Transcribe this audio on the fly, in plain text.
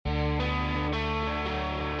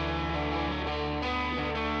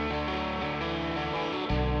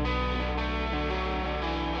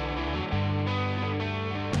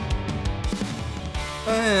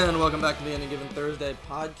And welcome back to the Any Given Thursday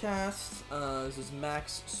podcast. This is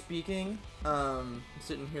Max speaking. I'm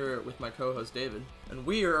sitting here with my co-host David, and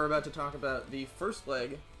we are about to talk about the first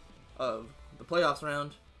leg of the playoffs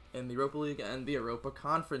round in the Europa League and the Europa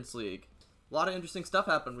Conference League. A lot of interesting stuff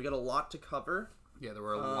happened. We got a lot to cover. Yeah, there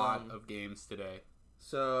were a lot of games today.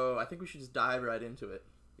 So I think we should just dive right into it.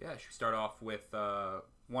 Yeah, should we start off with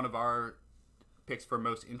one of our picks for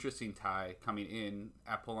most interesting tie coming in,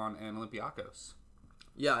 Apollon and Olympiacos.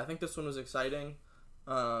 Yeah, I think this one was exciting.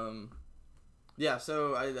 So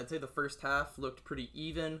I'd say the first half looked pretty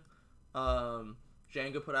even. Django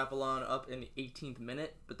put Apollon up in the 18th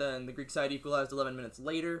minute, but then the Greek side equalized 11 minutes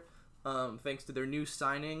later, thanks to their new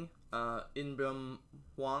signing, Inbyum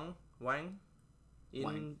Wang.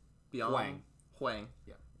 Yeah.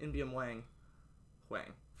 Inbyum Wang.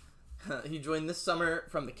 He joined this summer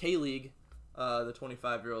from the K-League. The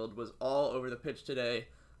 25-year-old was all over the pitch today.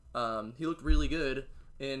 He looked really good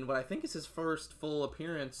in what I think is his first full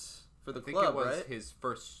appearance for the club, right? I think it was his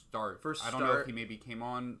first start. I don't know if he maybe came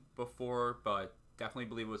on before, but definitely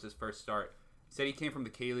believe it was his first start. He said he came from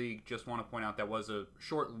the K-League. Just want to point out that was a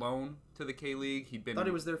short loan to the K-League. I thought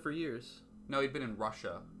he was there for years. No, he'd been in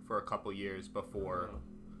Russia for a couple years before,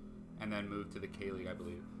 and then moved to the K-League, I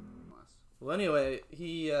believe. Well, anyway,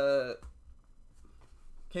 he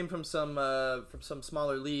came from some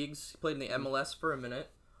smaller leagues. He played in the MLS for a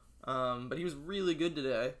minute. But he was really good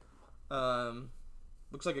today.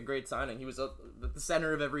 Looks like a great signing. He was at the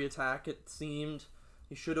center of every attack, it seemed.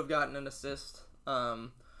 He should have gotten an assist.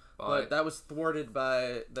 But that was thwarted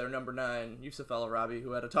by their number 9, Yusuf El Arabi,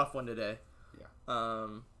 who had a tough one today. Yeah.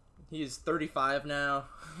 He's 35 now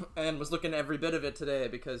and was looking every bit of it today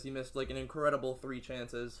because he missed like an incredible 3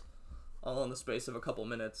 chances all in the space of a couple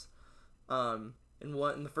minutes. In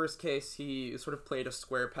the first case, he sort of played a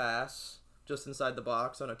square pass just inside the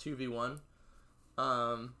box on a 2v1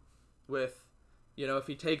 with, if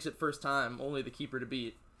he takes it first time, only the keeper to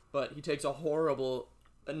beat. But he takes a horrible,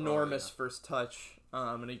 enormous first touch,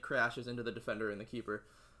 and he crashes into the defender and the keeper.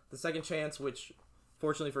 The second chance, which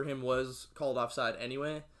fortunately for him was called offside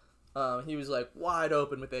anyway, he was like wide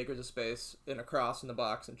open with acres of space in a cross in the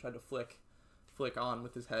box and tried to flick on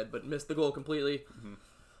with his head, but missed the goal completely. Mm-hmm.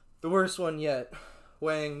 The worst one yet,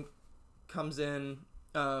 Wang comes in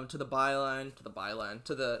to the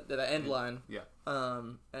end line. Yeah.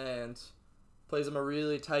 And plays him a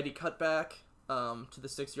really tidy cutback to the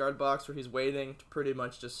 6-yard box where he's waiting to pretty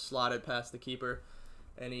much just slot it past the keeper,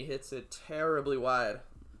 and he hits it terribly wide.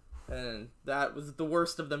 And that was the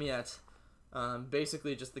worst of them yet.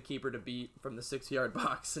 Basically just the keeper to beat from the 6-yard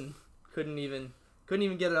box, and couldn't even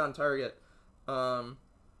get it on target.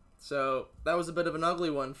 So that was a bit of an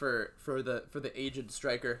ugly one for the aged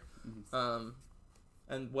striker. Mm-hmm.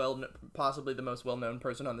 And possibly the most well-known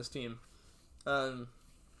person on this team. So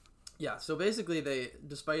basically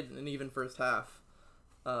despite an even first half,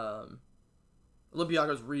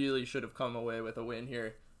 Olympiacos really should have come away with a win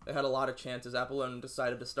here. They had a lot of chances. Apollon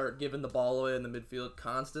decided to start giving the ball away in the midfield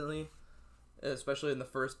constantly, especially in the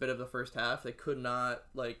first bit of the first half. They could not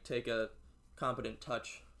take a competent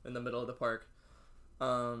touch in the middle of the park.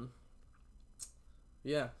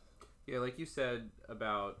 Yeah, like you said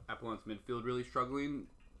about Apollon's midfield really struggling,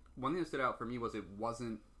 one thing that stood out for me was it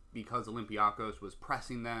wasn't because Olympiacos was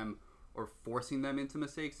pressing them or forcing them into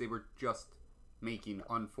mistakes. They were just making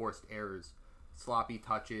unforced errors, sloppy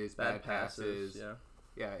touches, bad passes.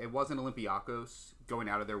 Yeah, it wasn't Olympiacos going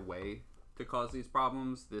out of their way to cause these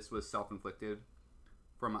problems. This was self-inflicted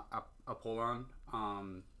from Apollon.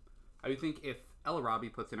 I do think if El Arabi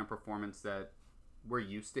puts in a performance that we're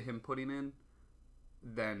used to him putting in,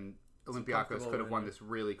 then Olympiacos could have won this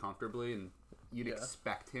really comfortably, and you'd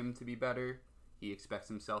expect him to be better. He expects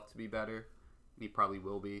himself to be better, and he probably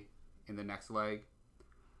will be in the next leg.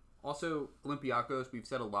 Also, Olympiacos, we've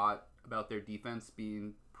said a lot about their defense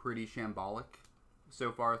being pretty shambolic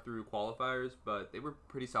so far through qualifiers, but they were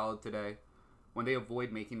pretty solid today. When they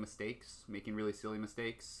avoid making mistakes, making really silly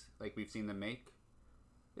mistakes like we've seen them make,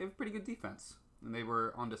 they have pretty good defense, and they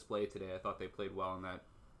were on display today. I thought they played well in that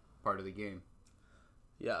part of the game.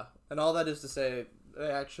 Yeah, and all that is to say,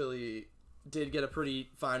 they actually did get a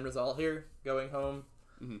pretty fine result here, going home.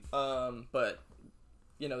 Mm-hmm. But,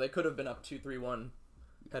 they could have been up 2-3-1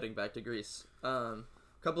 heading back to Greece. A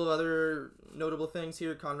couple of other notable things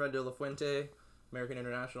here. Conrad de la Fuente, American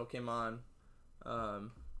international, came on.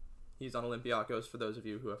 He's on Olympiacos, for those of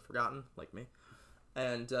you who have forgotten, like me.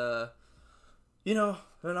 And, Apollon,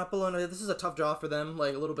 this is a tough draw for them,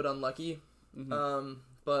 a little bit unlucky. Mm-hmm.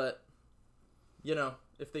 But,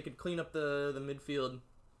 if they could clean up the midfield,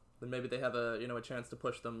 then maybe they have a chance to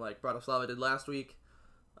push them like Bratislava did last week.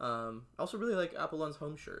 I also really like Apollon's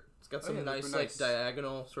home shirt. It's got some nice like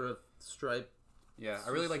diagonal sort of stripe. Yeah, I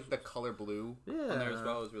really like the color blue on there as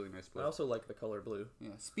well. It was really nice blue. I also like the color blue. Yeah.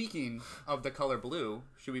 Speaking of the color blue,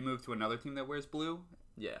 should we move to another team that wears blue?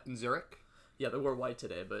 Yeah. In Zurich? Yeah, they wore white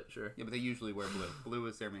today, but sure. Yeah, but they usually wear blue. Blue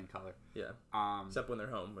is their main color. Yeah. Except when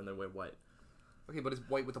they're home, when they wear white. Okay, but it's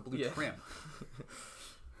white with a blue trim.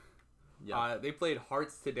 Yeah. They played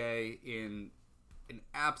Hearts today in an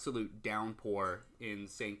absolute downpour in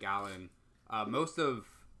St. Gallen. Most of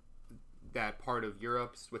that part of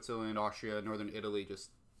Europe, Switzerland, Austria, northern Italy,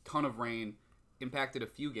 just ton of rain. Impacted a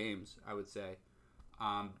few games, I would say.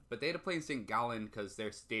 But they had to play in St. Gallen because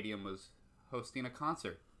their stadium was hosting a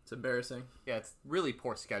concert. It's embarrassing. Yeah, it's really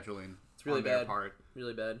poor scheduling. It's really on bad. Their part.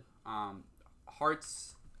 Really bad.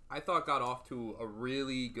 Hearts, I thought, got off to a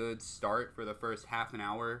really good start for the first half an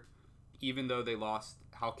hour, even though they lost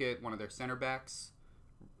Halkett, one of their center backs,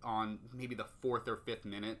 on maybe the 4th or 5th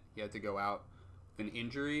minute. He had to go out with an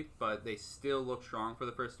injury, but they still looked strong for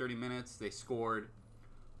the first 30 minutes. They scored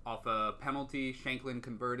off a penalty. Shanklin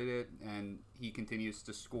converted it, and he continues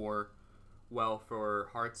to score well for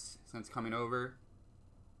Hearts since coming over.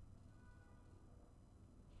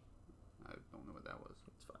 I don't know what that was.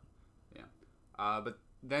 It's fine. Yeah. But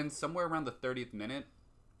then somewhere around the 30th minute,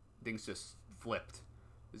 things just flipped.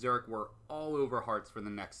 Zurich were all over Hearts for the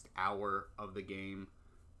next hour of the game.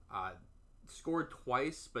 Scored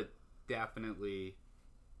twice, but definitely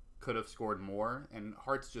could have scored more. And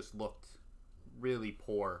Hearts just looked really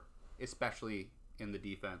poor, especially in the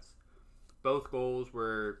defense. Both goals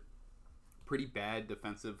were pretty bad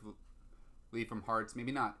defensively from Hearts.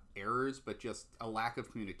 Maybe not errors, but just a lack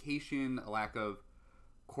of communication, a lack of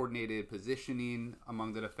coordinated positioning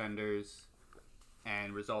among the defenders,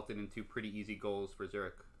 and resulted in 2 pretty easy goals for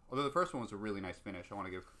Zurich. Although the first one was a really nice finish. I want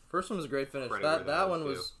to give first one was a great finish. That one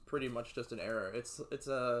was pretty much just an error. It's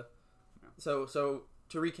a so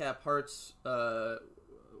to recap, Hearts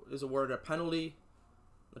is awarded a penalty,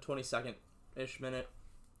 the 22nd ish minute,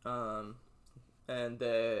 and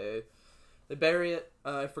they bury it.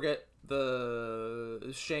 I forget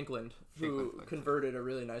Shanklin who converted a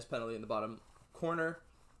really nice penalty in the bottom corner.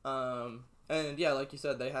 And yeah, like you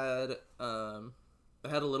said, they had a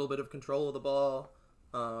little bit of control of the ball.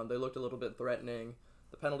 They looked a little bit threatening.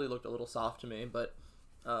 The penalty looked a little soft to me, but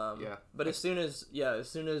But as soon as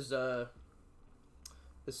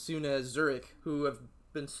Zurich, who have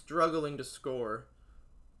been struggling to score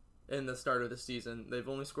in the start of the season, they've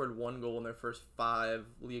only scored 1 goal in their first 5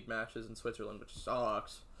 league matches in Switzerland, which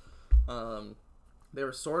sucks. They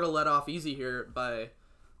were sort of let off easy here by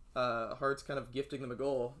Hearts kind of gifting them a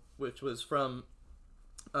goal, which was from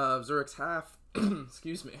Zurich's half.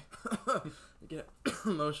 Excuse me. I get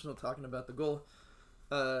emotional talking about the goal.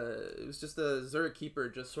 It was just a Zurich keeper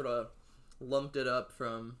just sort of lumped it up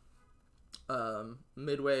from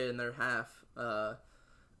midway in their half.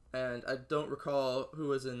 And I don't recall who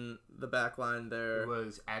was in the back line there. It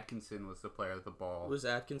was Atkinson was the player of the ball. It was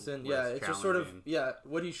Atkinson? Yeah, it's just sort of,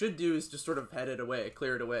 what he should do is just sort of head it away,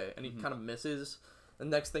 clear it away, and he kind of misses. The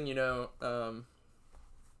next thing you know,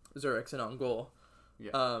 Zurich's in on goal.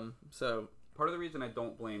 Yeah. So part of the reason I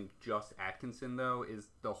don't blame just Atkinson, though, is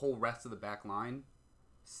the whole rest of the back line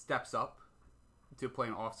steps up to play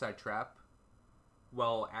an offside trap.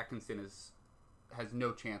 Well, Atkinson has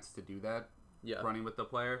no chance to do that. Yeah. Running with the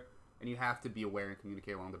player, and you have to be aware and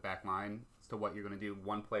communicate along the back line as to what you're going to do.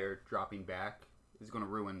 One player dropping back is going to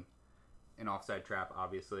ruin an offside trap,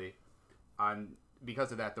 obviously.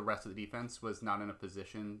 Because of that, the rest of the defense was not in a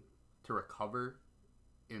position to recover.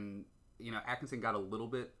 Atkinson got a little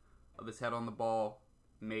bit of his head on the ball,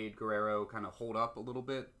 made Guerrero kind of hold up a little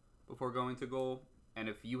bit before going to goal. And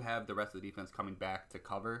if you have the rest of the defense coming back to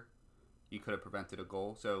cover, you could have prevented a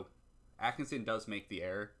goal. So Atkinson does make the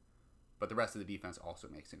error, but the rest of the defense also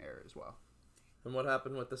makes an error as well. And what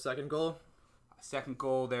happened with the second goal? Second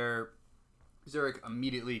goal there, Zurich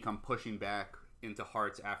immediately come pushing back into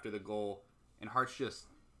Hearts after the goal, and Hearts just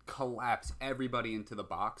collapse everybody into the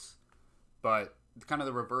box. But it's kind of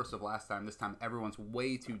the reverse of last time. This time everyone's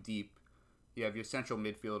way too deep. You have your central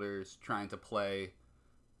midfielders trying to play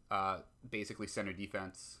basically center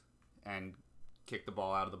defense and kick the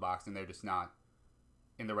ball out of the box, and they're just not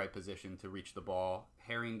in the right position to reach the ball.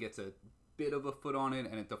 Herring gets a bit of a foot on it,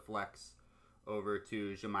 and it deflects over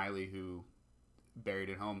to Jamaili, who buried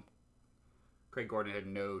it home. Craig Gordon had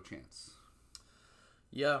no chance.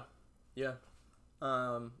 Yeah.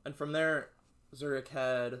 And from there, Zurich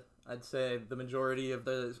had, I'd say, the majority of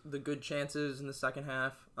the good chances in the second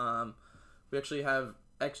half. We actually have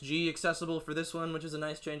XG accessible for this one, which is a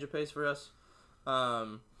nice change of pace for us.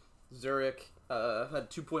 Zurich had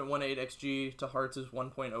 2.18 xG to Hearts'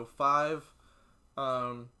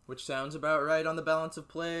 1.05, which sounds about right on the balance of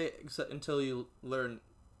play, except until you learn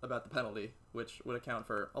about the penalty, which would account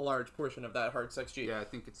for a large portion of that Hearts xG. Yeah, I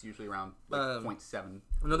think it's usually around like 0.7.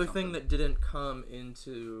 Another thing that didn't come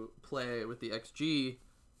into play with the xG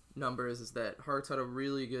numbers is that Hearts had a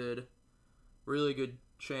really good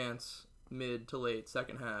chance mid to late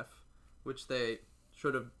second half, which they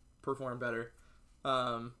should have performed better.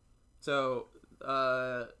 So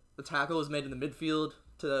the tackle was made in the midfield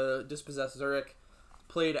to dispossess Zurich,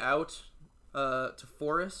 played out to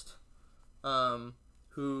Forrest,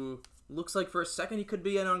 who looks like for a second he could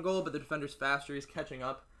be in on goal, but the defender's faster, he's catching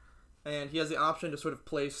up, and he has the option to sort of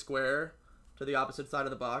play square to the opposite side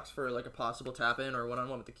of the box for like a possible tap-in or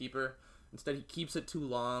one-on-one with the keeper. Instead, he keeps it too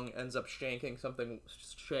long, ends up shanking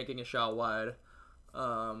a shot wide.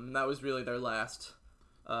 That was really their last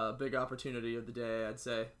big opportunity of the day, I'd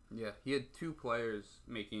say. Yeah, he had two players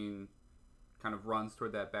making kind of runs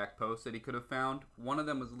toward that back post that he could have found. One of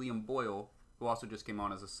them was Liam Boyle, who also just came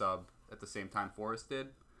on as a sub at the same time Forrest did.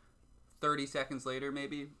 30 seconds later,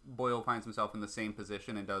 maybe, Boyle finds himself in the same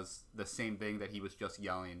position and does the same thing that he was just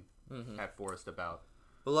yelling at Forrest about.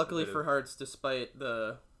 But luckily for Hearts, despite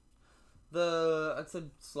the I'd say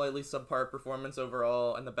slightly subpar performance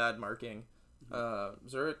overall and the bad marking,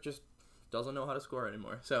 Zurich just doesn't know how to score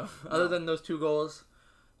anymore. So other than those two goals,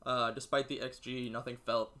 despite the XG, nothing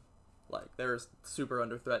felt like they're super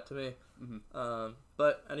under threat to me.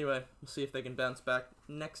 But anyway, we'll see if they can bounce back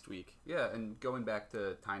next week. Yeah, and going back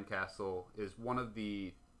to Tynecastle is one of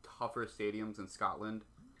the tougher stadiums in Scotland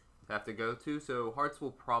to have to go to. So Hearts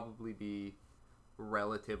will probably be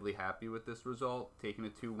relatively happy with this result. Taking a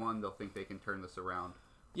 2-1, they'll think they can turn this around.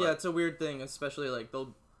 But yeah, it's a weird thing, especially like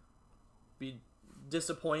they'll be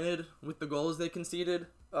disappointed with the goals they conceded,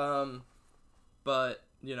 but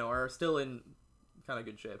you know are still in kind of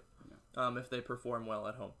good shape if they perform well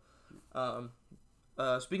at home.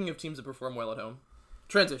 Speaking of teams that perform well at home,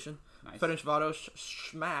 transition. Nice. Ferencváros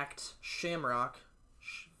schmacked Shamrock.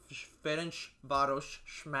 Ferencváros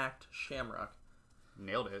schmacked Shamrock.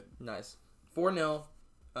 Nailed it. Nice. 4-0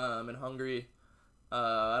 in Hungary.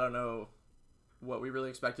 I don't know what we really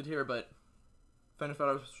expected here, but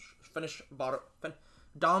Ferencváros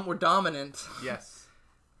were dominant. Yes.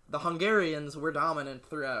 The Hungarians were dominant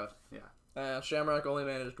throughout. Yeah. Shamrock only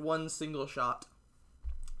managed one single shot,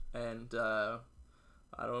 and I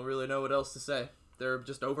don't really know what else to say. They're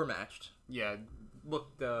just overmatched. Yeah. Look,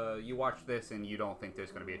 you watch this and you don't think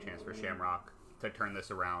there's going to be a chance for Shamrock to turn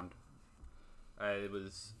this around. It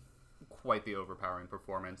was quite the overpowering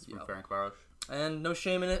performance from Ferencváros. And no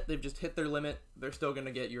shame in it. They've just hit their limit. They're still going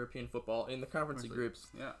to get European football in the Conference League groups.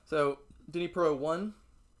 Yeah. So, Dnipro won.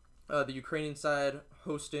 The Ukrainian side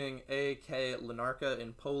hosting AEK Larnaca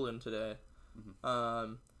in Poland today.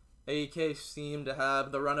 AEK seemed to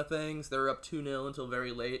have the run of things. They were up 2-0 until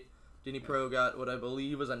very late. Dnipro got what I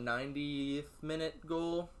believe was a 90th minute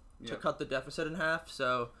goal to cut the deficit in half.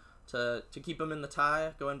 So, to keep them in the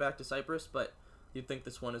tie, going back to Cyprus. But you'd think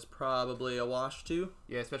this one is probably a wash too.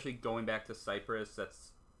 Yeah, especially going back to Cyprus,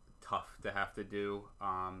 that's tough to have to do.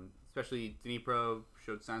 Especially Dnipro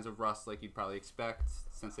showed signs of rust like you'd probably expect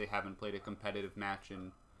since they haven't played a competitive match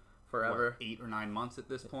in forever. 8 or 9 months at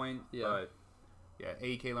this point. Yeah. But yeah,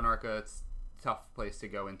 AEK Larnaca, it's a tough place to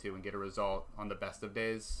go into and get a result on the best of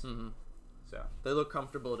days. So they look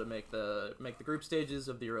comfortable to make the group stages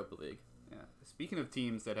of the Europa League. Yeah. Speaking of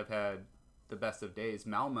teams that have had the best of days,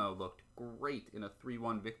 Malmo looked great in a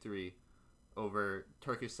 3-1 victory over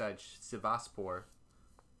Turkish side Sivasspor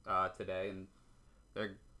today, and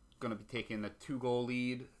they're going to be taking a 2-goal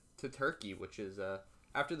lead to Turkey, which is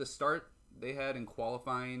after the start they had in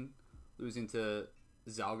qualifying, losing to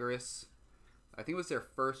Zalgiris. I think it was their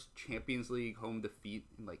first Champions League home defeat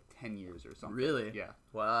in like 10 years or something. Really? Yeah.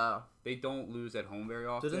 Wow. They don't lose at home very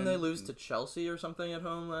often. Didn't they lose to Chelsea or something at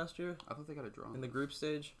home last year? I thought they got a draw In the group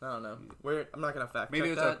stage? I don't know. I'm not going to fact maybe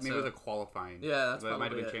check it was that. Maybe it was a qualifying. Yeah, that's it might have been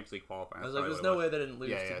probably Champions League qualifying. I was like, there's no way they didn't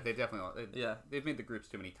lose. Yeah, they definitely. They've made the groups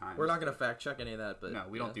too many times. We're not going to fact check any of that, but no,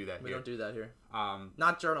 we don't do that here. We don't do that here.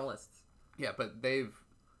 Not journalists. Yeah, but they've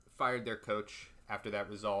fired their coach after that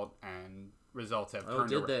result, and results have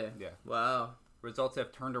turned around. Oh, did they? Yeah. Wow. Results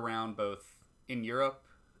have turned around both in Europe,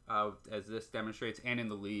 as this demonstrates, and in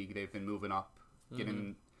the league. They've been moving up,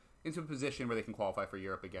 getting into a position where they can qualify for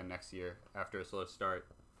Europe again next year after a slow start.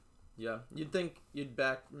 Yeah, you'd think you'd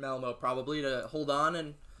back Malmo probably to hold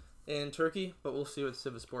on in Turkey, but we'll see what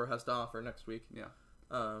Sivasspor has to offer next week. Yeah.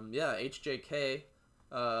 HJK.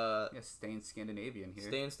 Staying Scandinavian here.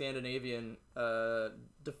 Staying Scandinavian.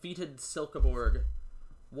 Defeated Silkeborg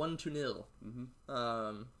 1-0.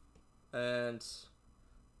 and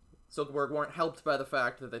Silkeborg weren't helped by the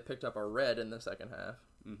fact that they picked up a red in the second half.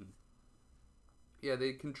 Mm-hmm. Yeah,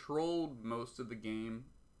 they controlled most of the game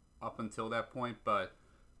up until that point, but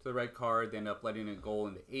to the red card, they ended up letting a goal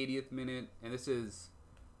in the 80th minute. And this is,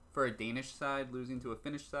 for a Danish side losing to a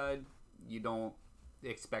Finnish side, you don't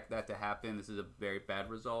expect that to happen. This is a very bad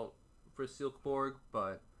result for Silkeborg,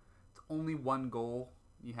 but it's only one goal.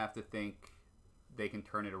 You have to think they can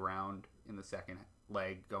turn it around in the second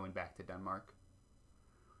leg going back to Denmark.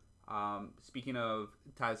 Speaking of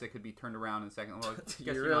ties that could be turned around in the second leg,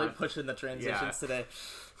 you're really pushing the transitions today.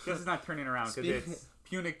 Guess it's not turning around because it's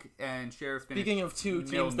Punic and Sheriff finished. Speaking of two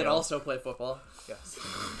teams that also play football. Yes.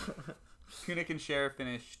 Punic and Sheriff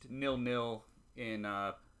finished 0-0 in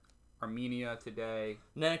Armenia today.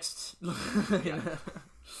 Next.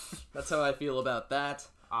 That's how I feel about that.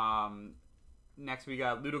 Next we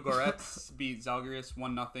got Ludogorets beat Zalgiris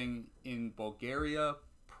 1-0 in Bulgaria.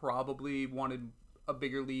 Probably wanted a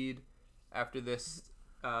bigger lead after this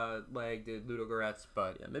leg did Ludogorets,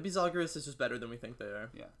 but yeah, maybe Zalgiris is just better than we think they are.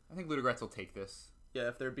 Yeah, I think Ludogorets will take this. Yeah,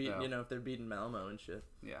 if they're beating, if they're beating Malmo and shit.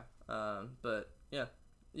 Yeah. But yeah,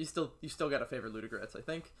 you still got to favor Ludogorets, I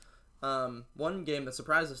think. One game that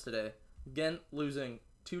surprised us today: Gent losing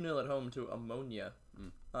 2-0 at home to Omonia.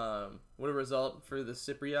 What a result for the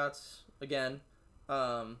Cypriots again.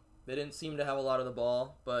 They didn't seem to have a lot of the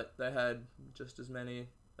ball, but they had just as many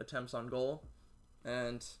attempts on goal.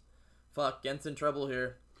 And fuck, Gent's in trouble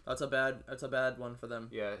here. That's a bad one for them.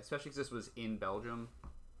 Yeah, especially because this was in Belgium.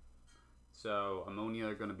 So Omonia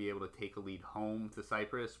are going to be able to take a lead home to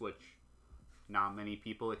Cyprus, which not many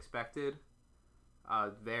people expected.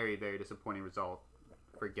 Very, very disappointing result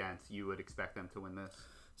for Gent. You would expect them to win this.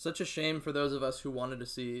 Such a shame for those of us who wanted to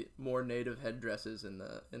see more native headdresses in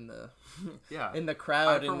the yeah in the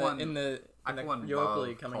crowd in the Europa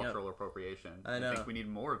League coming up. Cultural appropriation. I know. I think we need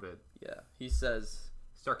more of it. Yeah, he says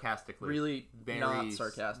sarcastically. Really, not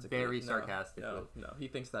sarcastically. Very sarcastically. No, he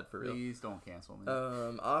thinks that for real. Please don't cancel me.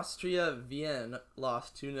 Austria Vienna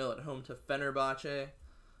lost 2-0 at home to Fenerbahce.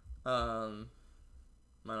 I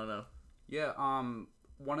don't know. Yeah.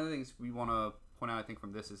 One of the things we want to point out, I think,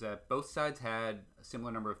 from this is that both sides had a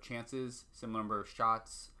similar number of chances, similar number of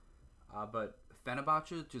shots, but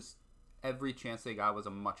Fenerbahce, just every chance they got was a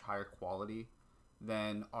much higher quality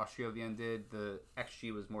than Austria Vienna did. The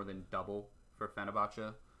XG was more than double for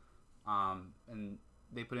Fenerbahce, and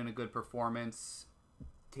they put in a good performance,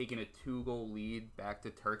 taking a 2-goal lead back to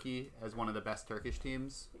Turkey as one of the best Turkish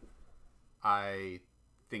teams. I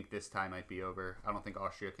think this tie might be over. I don't think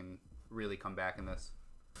Austria can really come back in this.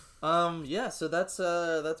 Yeah, so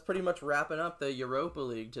that's pretty much wrapping up the Europa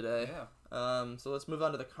League today. Yeah. So let's move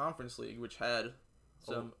on to the Conference League, which had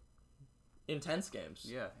some intense games.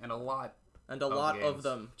 Yeah, and a lot of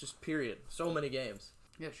them, just period. So many games.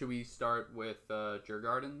 Yeah, should we start with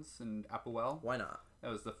Djurgårdens and Apoel? Why not?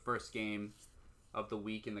 That was the first game of the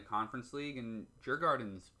week in the Conference League, and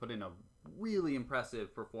Djurgårdens put in a really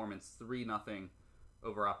impressive performance, 3-0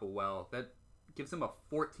 over Apoel. That gives them a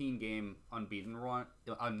 14-game unbeaten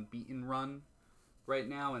run right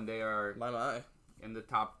now, and they are in the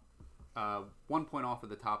top, 1 point off of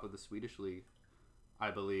the top of the Swedish league,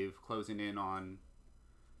 I believe, closing in on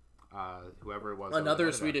whoever it was.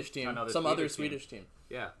 Another Swedish team. Other Swedish team.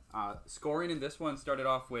 Yeah. Scoring in this one started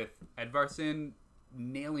off with Edvarsson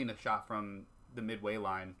nailing a shot from the midway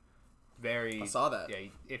line. I saw that. Yeah.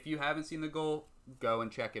 If you haven't seen the goal, go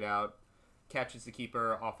and check it out. Catches the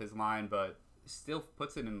keeper off his line, but still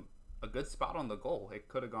puts it in a good spot on the goal. It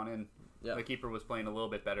could have gone in. Yeah. The keeper was playing a little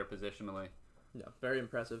bit better positionally. Yeah, very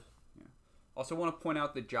impressive. Yeah. Also want to point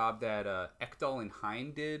out the job that Ekdal and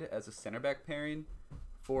Hein did as a center back pairing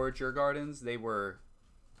for Djurgårdens. They were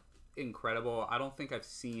incredible. I don't think I've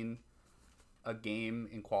seen a game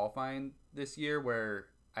in qualifying this year where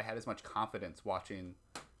I had as much confidence watching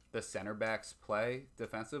the center backs play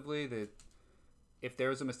defensively. That if there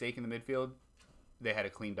was a mistake in the midfield, they had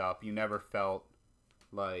it cleaned up. You never felt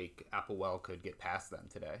like Apoel could get past them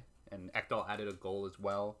today. And Ekdal added a goal as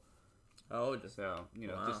well. Oh, so,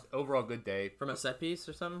 just overall good day. From a set piece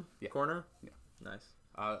or something? Yeah. Corner? Yeah. Nice.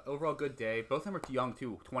 Overall good day. Both of them are too young,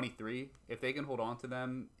 too. 23. If they can hold on to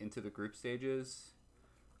them into the group stages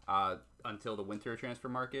until the winter transfer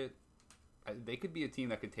market, they could be a team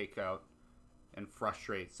that could take out and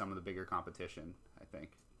frustrate some of the bigger competition, I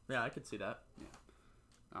think. Yeah, I could see that.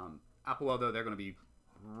 Yeah. Apoel, though, they're going to be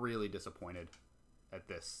really disappointed at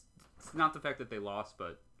this. It's not the fact that they lost,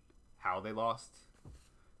 but how they lost.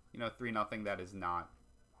 3-0, that is not.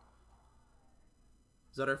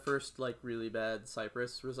 Is that our first, really bad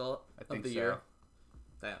Cyprus result I think of the so. year?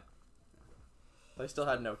 Damn. I still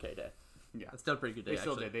had an okay day. Yeah. It's still a pretty good day, They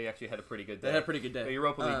still actually. did. They actually had a pretty good day. They had a pretty good day. The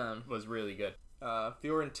Europa League was really good.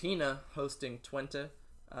 Fiorentina hosting Twente,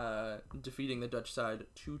 defeating the Dutch side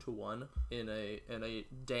 2-1 in a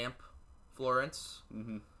damp Florence.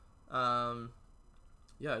 Mm-hmm.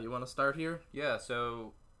 Yeah, you want to start here? Yeah,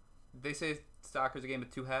 so they say soccer's a game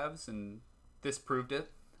of two halves, and this proved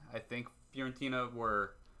it. I think Fiorentina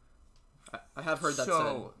were... I have heard that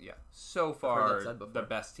said. Yeah, so far the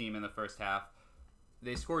best team in the first half.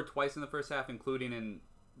 They scored twice in the first half, including in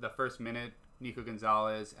the first minute. Nico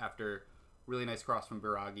Gonzalez, after really nice cross from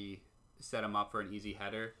Biragi, set him up for an easy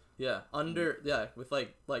header. Yeah, with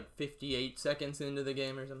like 58 seconds into the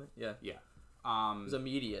game or something. Yeah. Yeah. It was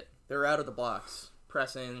immediate. They were out of the blocks,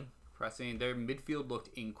 pressing. Their midfield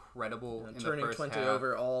looked incredible in the turning first Twente half.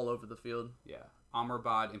 over all over the field. Yeah.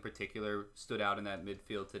 Amrabat in particular stood out in that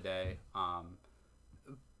midfield today.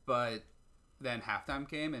 But then halftime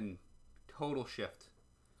came and total shift.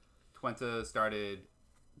 Twente started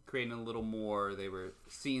creating a little more. They were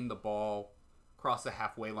seeing the ball cross the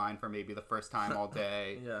halfway line for maybe the first time all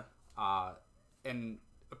day. Yeah. And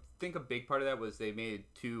I think a big part of that was they made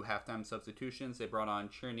 2 halftime substitutions. They brought on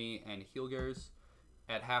Cherney and Hilgers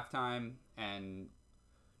at halftime. And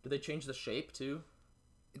did they change the shape too?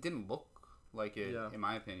 It didn't look like it, in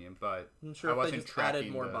my opinion, but I'm sure if they just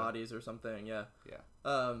added more bodies or something. Yeah.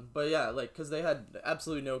 But yeah, like, because they had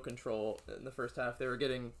absolutely no control in the first half. They were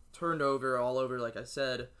getting turned over all over, like I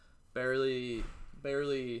said, barely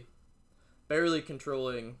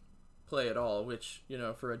controlling play at all, which,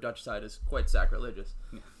 for a Dutch side is quite sacrilegious.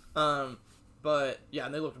 Yeah. But yeah,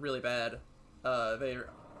 and they looked really bad. They're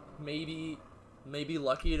maybe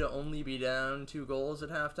lucky to only be down 2 goals at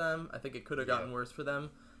halftime. I think it could have gotten worse for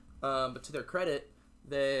them. But to their credit,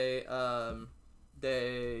 they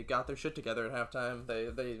got their shit together at halftime.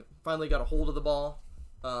 They finally got a hold of the ball,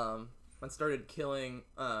 and started killing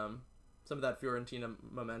some of that Fiorentina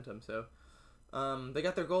momentum. So they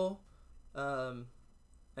got their goal, and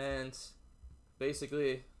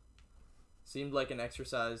basically seemed like an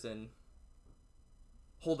exercise in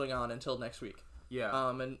holding on until next week.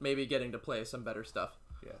 Yeah. And maybe getting to play some better stuff.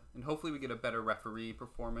 Yeah, and hopefully we get a better referee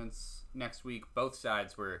performance next week. Both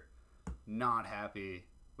sides were not happy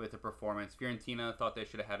with the performance. Fiorentina thought they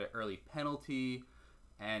should have had an early penalty,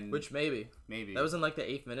 and which maybe that was in like the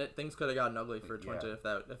 8th minute. Things could have gotten ugly for Twente if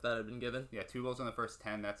that had been given. Yeah, 2 goals in the first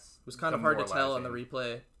 10. It was kind of hard to tell on the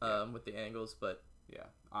replay with the angles, but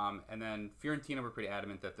and then Fiorentina were pretty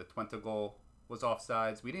adamant that the Twente goal was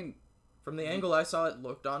offsides. We didn't. From the angle I saw, it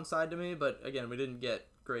looked onside to me, but again, we didn't get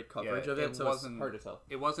great coverage of it, so it's hard to tell.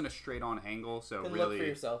 It wasn't a straight-on angle, so really look for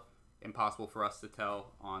yourself. Impossible for us to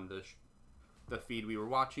tell on the feed we were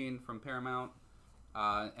watching from Paramount.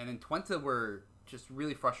 And then Twente were just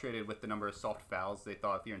really frustrated with the number of soft fouls they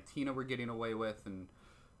thought Fiorentina were getting away with, and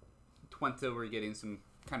Twente were getting some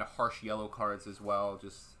kind of harsh yellow cards as well.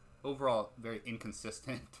 Just overall, very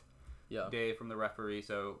inconsistent day from the referee,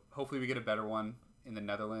 so hopefully we get a better one in the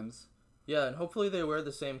Netherlands. Yeah, and hopefully they wear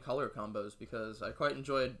the same color combos, because I quite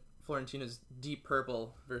enjoyed Fiorentina's deep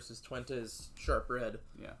purple versus Twente's sharp red.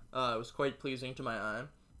 Yeah. It was quite pleasing to my eye,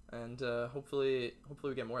 and hopefully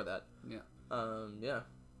we get more of that. Yeah. Yeah.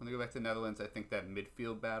 When they go back to the Netherlands, I think that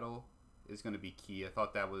midfield battle is going to be key. I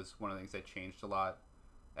thought that was one of the things that changed a lot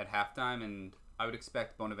at halftime, and I would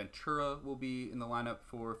expect Bonaventura will be in the lineup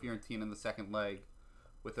for Fiorentina in the second leg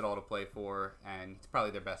with it all to play for, and he's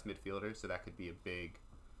probably their best midfielder, so that could be a big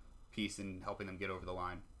piece in helping them get over the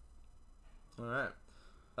line. All right.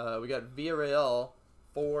 We got Villarreal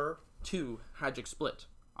 4-2 Hajduk Split.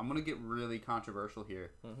 I'm going to get really controversial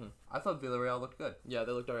here. Mm-hmm. I thought Villarreal looked good. Yeah,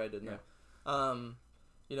 they looked all right, didn't they?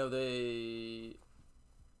 They,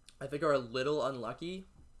 I think, are a little unlucky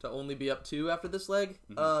to only be up 2 after this leg.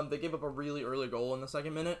 Mm-hmm. They gave up a really early goal in the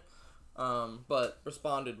second minute, but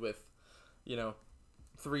responded with,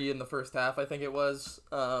 3 in the first half, I think it was,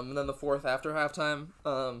 and then the 4th after halftime.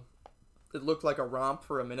 It looked like a romp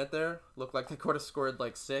for a minute there. Looked like they could have scored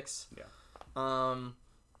like 6. Yeah. And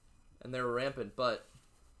they were rampant, but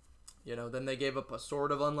then they gave up a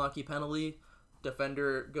sort of unlucky penalty.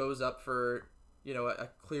 Defender goes up for a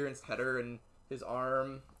clearance header, and his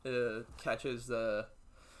arm catches the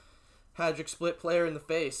Hajduk Split player in the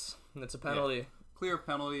face, and it's a penalty. Yeah. Clear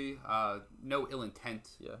penalty, no ill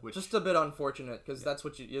intent. Yeah, just a bit unfortunate, because that's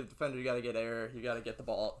what you defender. You got to get air. You got to get the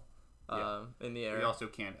ball in the air. You also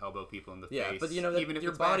can't elbow people in the face. Yeah, but even if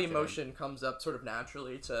your body motion comes up sort of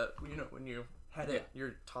naturally to when you head it,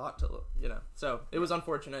 you're taught to So it was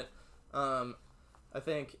unfortunate. I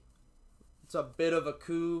think it's a bit of a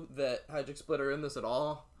coup that Hajduk Split are in this at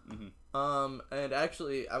all. Mm-hmm. And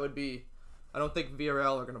actually, I would be I don't think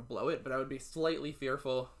Villarreal are going to blow it, but I would be slightly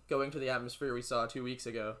fearful going to the atmosphere we saw 2 weeks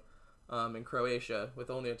ago in Croatia with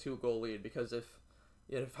only a 2-goal lead, because if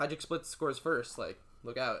Hajduk Split scores first, like,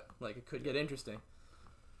 look out. Like, it could get interesting.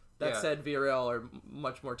 That said, Villarreal are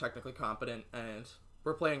much more technically competent, and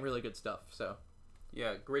we're playing really good stuff, so.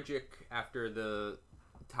 Yeah, Grigic, after the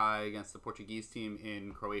tie against the Portuguese team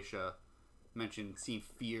in Croatia, mentioned seeing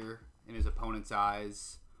fear in his opponent's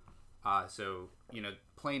eyes. So,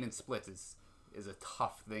 playing in splits is a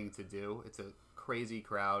tough thing to do. It's a crazy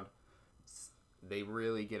crowd. They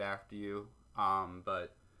really get after you.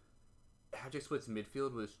 But Hajduk Split's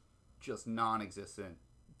midfield was just non-existent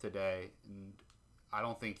today. And I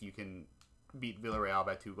don't think you can beat Villarreal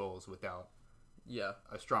by 2 goals without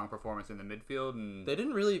a strong performance in the midfield. And they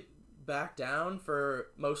didn't really back down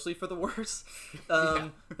mostly for the worse.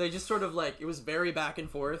 They just sort of it was very back and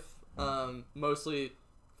forth. Mostly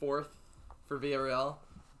fourth for Villarreal,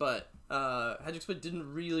 but Hajduk Split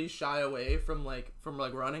didn't really shy away from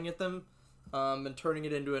running at them and turning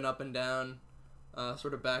it into an up and down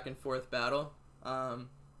sort of back and forth battle.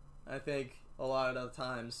 I think a lot of the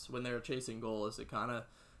times when they were chasing goals, it kind of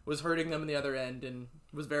was hurting them in the other end, and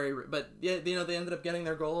was but they ended up getting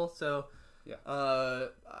their goal. So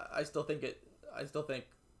I still think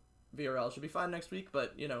Villarreal should be fine next week,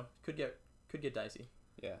 but could get dicey.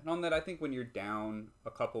 Yeah, and on that, I think when you're down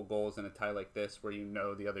a couple goals in a tie like this, where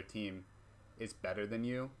the other team is better than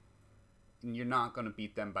you, and you're not going to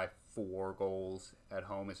beat them by 4 goals at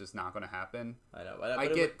home, it's just not going to happen. I know. I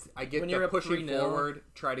get the pushing forward,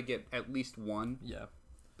 try to get at least 1. Yeah.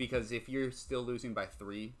 Because if you're still losing by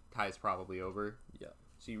 3, tie's probably over. Yeah.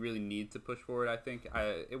 So you really need to push forward, I think.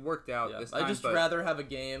 It worked out this time. I just rather have a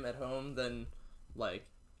game at home than,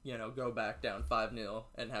 go back down 5-0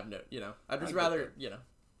 and have I'd just rather,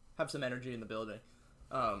 have some energy in the building.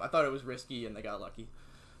 I thought it was risky, and they got lucky.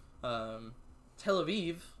 Tel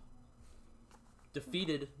Aviv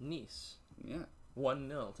defeated Nice. Yeah.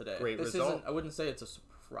 1-0 today. Great result. I wouldn't say it's a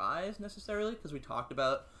surprise necessarily, because we talked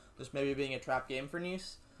about this maybe being a trap game for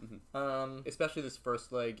Nice. Mm-hmm. Especially this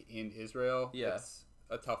first leg in Israel. Yeah. It's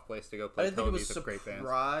a tough place to go play. I didn't think it was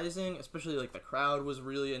surprising, especially the crowd was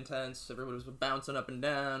really intense. Everybody was bouncing up and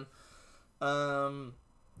down.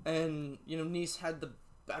 And Nice had the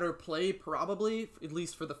better play, probably, at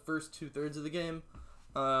least for the first 2/3 of the game.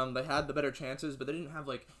 They had the better chances, but they didn't have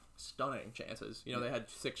stunning chances. They had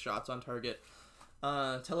 6 shots on target.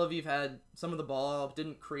 Tel Aviv had some of the ball,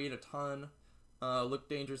 didn't create a ton, looked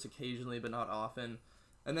dangerous occasionally, but not often.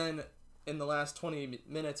 And then in the last 20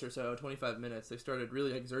 minutes or so, 25 minutes, they started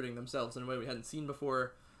really exerting themselves in a way we hadn't seen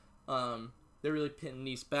before. They really pinned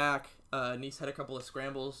Nice back. Nice had a couple of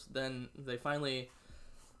scrambles. Then they finally,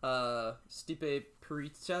 Stipe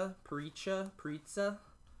Perica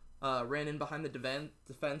ran in behind the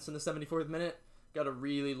defense in the 74th minute. Got a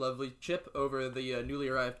really lovely chip over the newly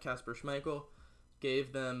arrived Kasper Schmeichel.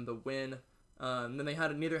 Gave them the win. And then they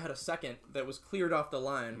neither had a second that was cleared off the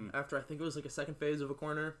line after I think it was a second phase of a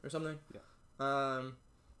corner or something. Yeah.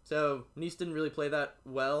 So Nice didn't really play that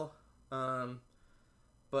well,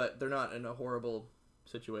 but they're not in a horrible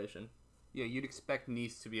situation. Yeah, you'd expect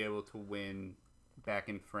Nice to be able to win back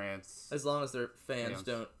in France. As long as their fans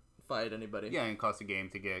don't fight anybody. Yeah, and cause a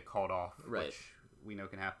game to get called off, right, which we know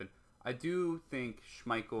can happen. I do think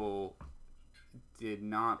Schmeichel did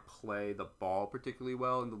not play the ball particularly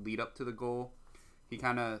well in the lead up to the goal. He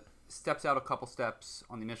kind of steps out a couple steps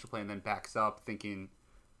on the initial play and then backs up,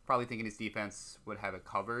 probably thinking his defense would have it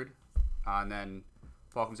covered. And then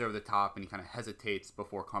ball comes over the top, and he kind of hesitates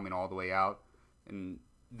before coming all the way out. And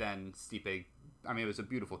then Stipe, it was a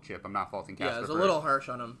beautiful chip. I'm not faulting Kasper. Yeah, it was a little harsh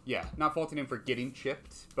on him. Yeah, not faulting him for getting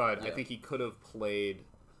chipped, but I think he could have played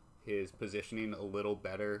his positioning a little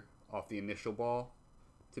better off the initial ball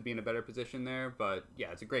to be in a better position there. But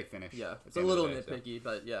yeah, it's a great finish. Yeah, it's a little nitpicky,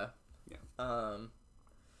 but yeah.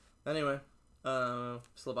 Anyway,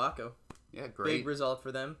 Slovakia. Yeah, great. Big result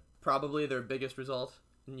for them. Probably their biggest result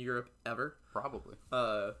in Europe ever. Probably.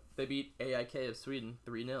 They beat AIK of Sweden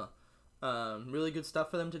 3-0. Really good stuff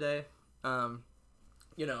for them today. I'd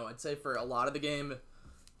say for a lot of the game,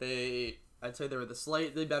 I'd say they were the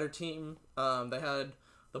slightly better team. They had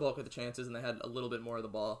the bulk of the chances, and they had a little bit more of the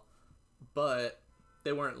ball, but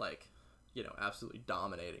they weren't absolutely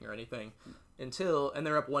dominating or anything and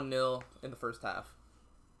they're up 1-0 in the first half.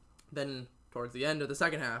 Then towards the end of the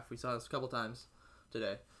second half, we saw this a couple times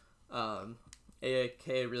today.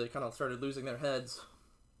 AAK really kind of started losing their heads.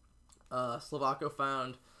 Slovakia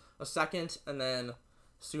found a second, and then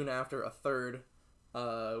soon after a third,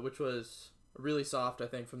 which was really soft, I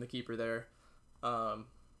think, from the keeper there.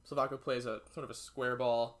 Slovakia plays a sort of a square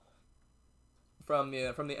ball from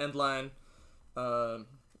the end line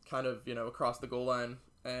kind of, across the goal line.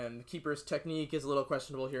 And the keeper's technique is a little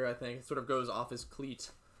questionable here, I think. It sort of goes off his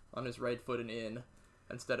cleat on his right foot and in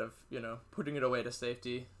instead of, putting it away to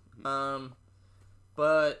safety.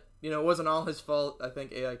 But, it wasn't all his fault. I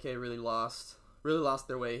think AIK really lost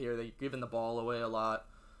their way here. They've given the ball away a lot.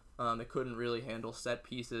 They couldn't really handle set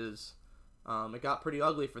pieces. It got pretty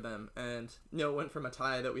ugly for them. And, it went from a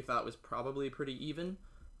tie that we thought was probably pretty even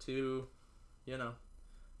to, a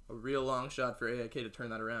real long shot for AIK to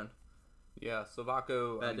turn that around. Yeah,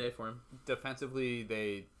 Slovaco... Bad day for him. Defensively,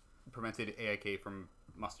 they prevented AIK from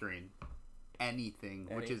mustering anything,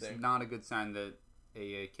 which is not a good sign that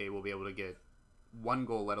AIK will be able to get one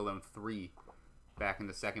goal, let alone three, back in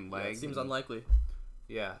the second leg. Yeah, it seems unlikely.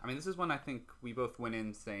 Yeah, I mean, this is one I think we both went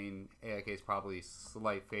in saying AIK is probably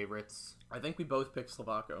slight favorites. I think we both picked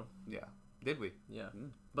Slovaco. Yeah. Did we? Yeah.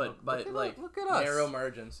 But look at us. Narrow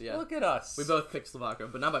margins, yeah. Look at us. We both picked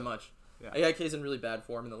Slovaco, but not by much. Yeah. AIK's in really bad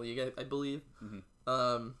form in the league, I believe.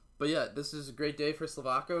 Mm-hmm. But yeah, this is a great day for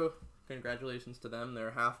Slovaco. Congratulations to them.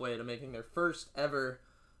 They're halfway to making their first ever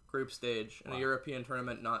group stage in a European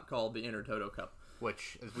tournament not called the Intertoto Cup.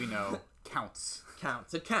 Which, as we know, counts.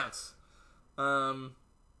 It counts.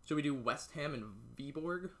 Should we do West Ham and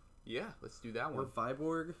Viborg? Yeah, let's do that one. Or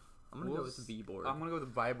Viborg? I'm going to go with Viborg. I'm going to go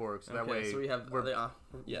with Viborg, so that way so we have, we're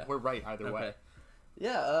right either way.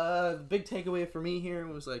 Yeah, big takeaway for me here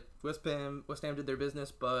was West Ham did their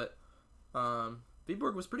business, but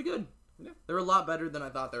Viborg was pretty good. Yeah. They were a lot better than I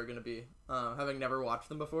thought they were going to be. Having never watched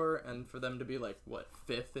them before, and for them to be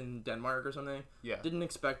fifth in Denmark or something. Yeah. Didn't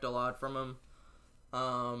expect a lot from them.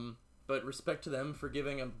 But respect to them for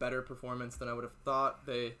giving a better performance than I would have thought.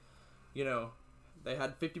 They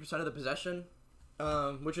had 50% of the possession,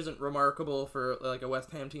 which isn't remarkable for a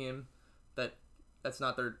West Ham team. That's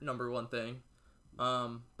not their number one thing.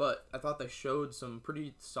 But I thought they showed some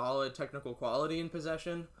pretty solid technical quality in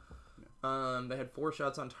possession. They had 4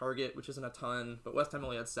 shots on target, which isn't a ton, but West Ham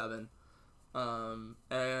only had 7. And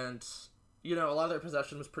a lot of their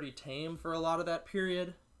possession was pretty tame for a lot of that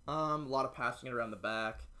period. A lot of passing it around the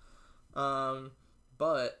back.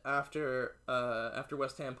 But after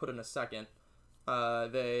West Ham put in a second,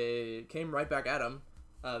 they came right back at them.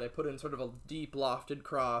 They put in sort of a deep lofted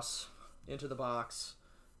cross into the box,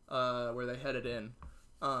 where they headed in.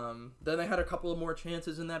 Then they had a couple of more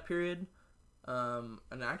chances in that period, and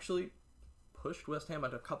actually pushed West Ham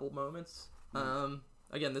at a couple moments.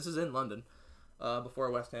 Again, this is in London,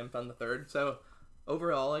 before West Ham found the third. So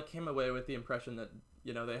overall, I came away with the impression that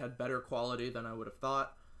they had better quality than I would have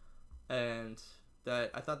thought, and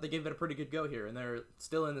that I thought they gave it a pretty good go here, and they're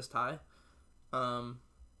still in this tie.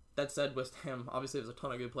 That said, West Ham obviously has a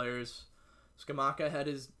ton of good players. Skamaka had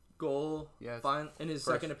his goal in his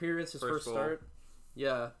second appearance, his first start.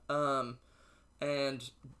 Yeah. And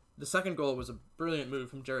the second goal was a brilliant move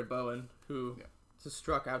from Jared Bowen, who just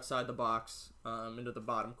struck outside the box into the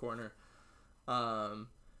bottom corner.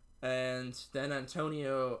 And then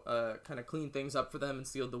Antonio kind of cleaned things up for them and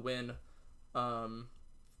sealed the win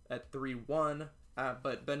at 3-1.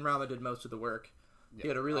 But Ben Rama did most of the work. He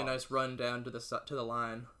had a really nice run down to the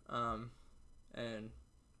line and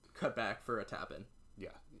cut back for a tap-in.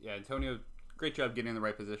 Yeah, Antonio, great job getting in the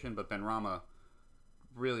right position, but Ben Rama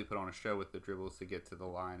really put on a show with the dribbles to get to the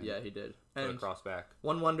line. Yeah, he did. And cross back.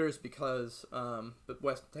 One wonders because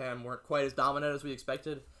West Ham weren't quite as dominant as we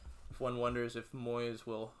expected. One wonders if Moyes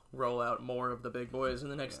will roll out more of the big boys in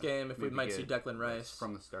the next game. If we might see Declan Rice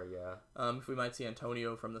from the start, if we might see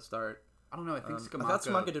Antonio from the start. I don't know. I think Skamaka. I thought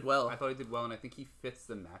Skamaka did well. I thought he did well, and I think he fits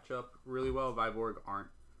the matchup really well. Viborg aren't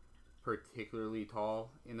particularly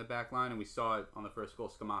tall in the back line, and we saw it on the first goal.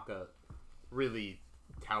 Skamaka really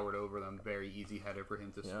towered over them. Very easy header for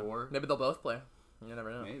him to score. Maybe they'll both play. You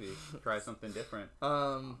never know. Maybe try something different.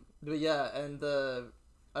 But yeah, and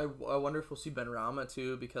I wonder if we'll see Ben Rama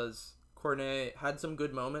too, because Cornet had some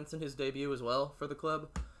good moments in his debut as well for the club,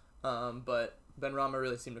 but Ben Rama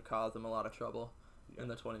really seemed to cause them a lot of trouble in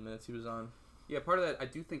the 20 minutes he was on. Yeah, part of that, I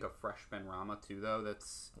do think a fresh Ben Rama too, though.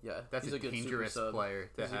 That's a dangerous player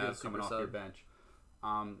to have coming off your bench.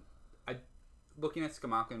 Looking at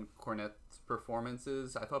Skamaka and Cornet's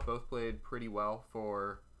performances, I thought both played pretty well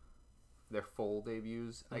for their full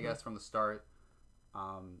debuts, I guess, from the start.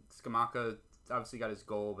 Skamaka obviously got his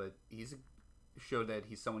goal, but he's showed that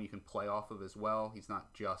he's someone you can play off of as well. He's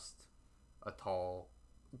not just a tall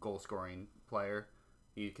goal-scoring player.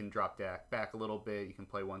 You can drop back a little bit. You can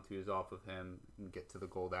play 1-2s off of him and get to the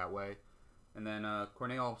goal that way. And then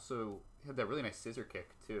Cornet also had that really nice scissor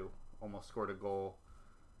kick, too. Almost scored a goal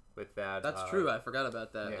with that. That's true. I forgot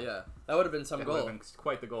about that. Yeah. That would have been some goal. That would have been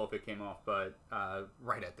quite the goal if it came off, but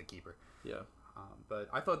right at the keeper. Yeah. But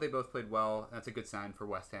I thought they both played well. That's a good sign for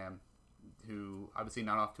West Ham, who obviously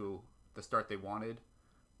not off to the start they wanted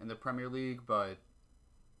in the Premier League, but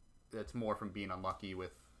that's more from being unlucky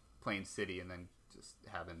with playing City and then just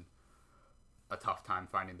having a tough time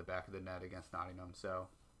finding the back of the net against Nottingham. So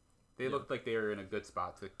they looked like they were in a good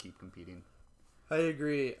spot to keep competing. I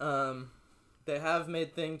agree. They have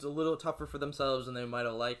made things a little tougher for themselves than they might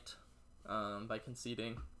have liked by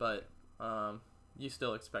conceding, but you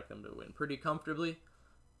still expect them to win pretty comfortably.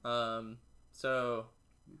 So,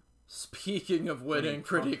 speaking of winning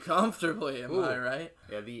pretty comfortably, am I right?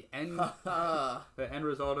 Yeah, the end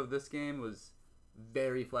result of this game was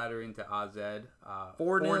very flattering to AZ.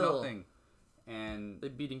 4-0. And they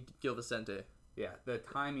beating Gil Vicente. Yeah, the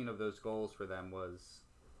timing of those goals for them was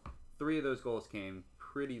 3 of those goals came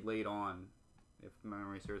pretty late on, if my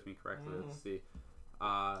memory serves me correctly. Let's see.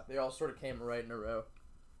 They all sort of came right in a row.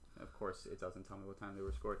 Of course, it doesn't tell me what time they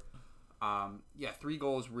were scored. 3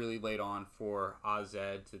 goals really late on for AZ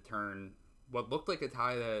to turn what looked like a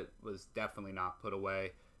tie that was definitely not put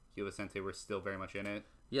away. Gil Vicente were still very much in it.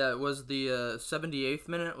 Yeah, it was the 78th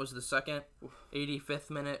minute was the second, 85th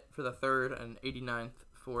minute for the third, and 89th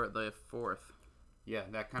for the fourth. Yeah,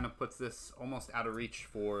 that kind of puts this almost out of reach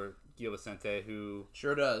for Gil Vicente, who...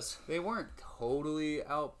 Sure does. They weren't totally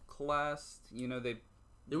outclassed.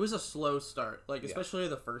 It was a slow start. Especially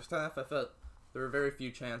the first half, I felt there were very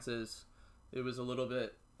few chances. It was a little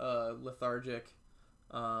bit lethargic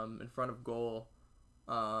in front of goal.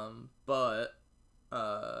 But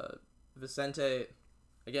Vicente,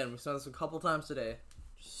 again, we saw this a couple times today,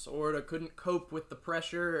 sort of couldn't cope with the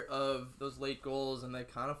pressure of those late goals, and they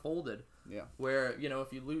kind of folded. Yeah. Where,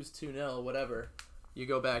 if you lose 2-0, whatever, you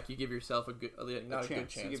go back, you give yourself a good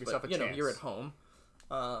chance. You give yourself a chance. You're at home.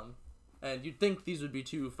 And you'd think these would be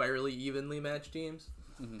 2 fairly evenly matched teams.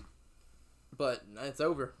 Mm-hmm. But it's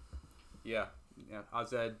over. Yeah.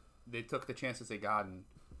 AZ, they took the chances they got, and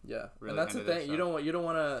and that's the thing. You don't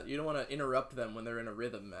want to interrupt them when they're in a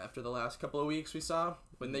rhythm. After the last couple of weeks we saw,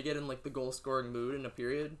 when they get in the goal scoring mood in a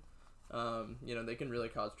period, they can really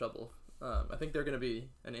cause trouble. I think they're going to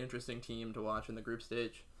be an interesting team to watch in the group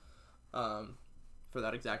stage, for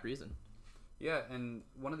that exact reason. Yeah, and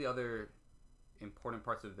one of the other important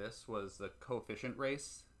parts of this was the coefficient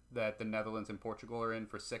race that the Netherlands and Portugal are in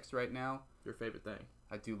for 6th right now. Your favorite thing.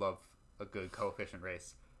 I do love a good coefficient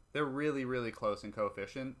race. They're really, really close in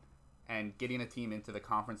coefficient, and getting a team into the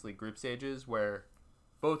Conference League group stages where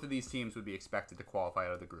both of these teams would be expected to qualify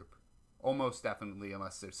out of the group. Almost definitely,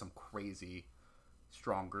 unless there's some crazy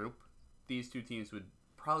strong group. These 2 teams would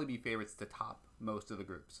probably be favorites to top most of the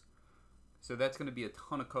groups. So that's going to be a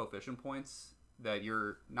ton of coefficient points that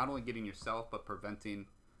you're not only getting yourself, but preventing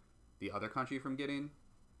the other country from getting.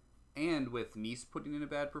 And with Nice putting in a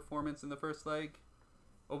bad performance in the first leg,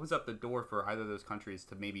 opens up the door for either of those countries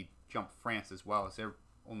to maybe jump France as well, as they're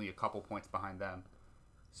only a couple points behind them.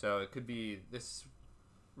 So it could be, this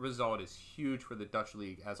result is huge for the Dutch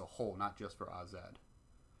league as a whole, not just for AZ.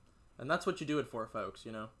 And that's what you do it for, folks,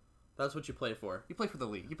 That's what you play for. You play for the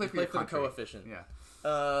league. You play for your country. The coefficient. Yeah.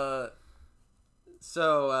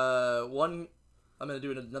 I'm going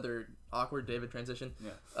to do another awkward David transition.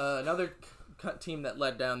 Yeah. Another team that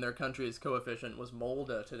let down their country's coefficient was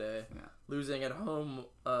Molde today, losing at home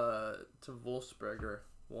to Wolfsberger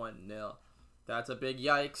 1-0. That's a big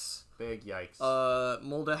yikes. Big yikes.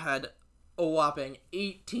 Molde had a whopping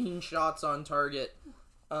 18 shots on target.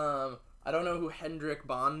 I don't know who Hendrik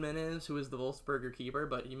Bondman is, who is the Wolfsberger keeper,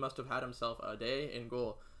 but he must have had himself a day in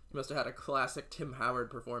goal. He must have had a classic Tim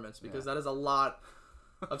Howard performance, because that is a lot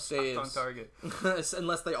of saves. On target.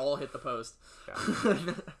 Unless they all hit the post. Yeah.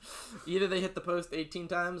 Either they hit the post 18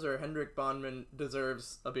 times, or Hendrik Bondman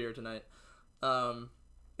deserves a beer tonight.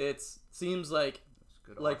 It seems like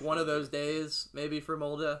one of those days, maybe for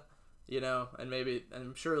Molde,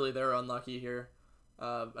 and surely they're unlucky here.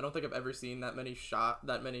 I don't think I've ever seen that many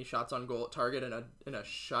shots on goal at target in a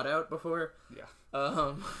shutout before. Yeah.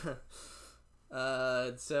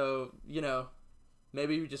 So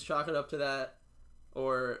maybe we just chalk it up to that,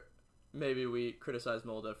 or maybe we criticize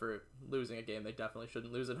Molde for losing a game they definitely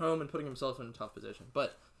shouldn't lose at home and putting themselves in a tough position.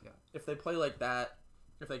 But if they play like that,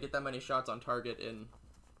 if they get that many shots on target in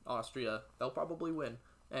Austria, they'll probably win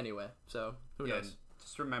anyway. So who knows?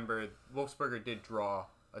 Just remember, Wolfsberger did draw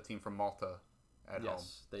a team from Malta at home.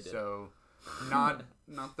 Yes, they did. So not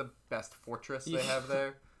the best fortress they have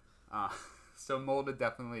there. So Molde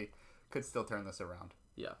definitely could still turn this around.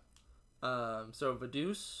 Yeah. So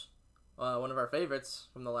Vaduz, one of our favorites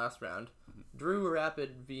from the last round, drew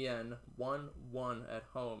Rapid Vienna 1-1 at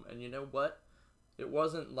home. And you know what? It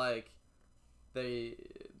wasn't like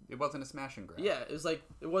It wasn't a smash and grab. Yeah, it was like,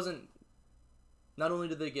 it wasn't not only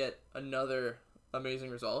did they get another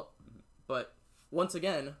amazing result, but once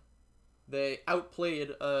again, they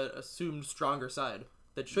outplayed a assumed stronger side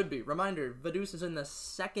that should be. Reminder, Vaduz is in the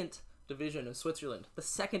 2nd division of Switzerland. The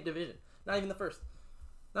 2nd division. Not even the first.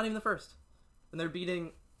 Not even the first. And they're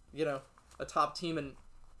beating, a top team in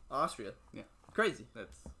Austria. Yeah. Crazy.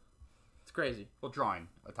 It's crazy. Well, drawing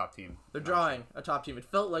a top team. They're drawing a top team. It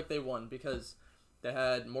felt like they won because they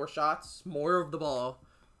had more shots, more of the ball,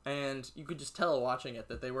 and you could just tell watching it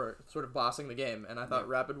that they were sort of bossing the game. And I thought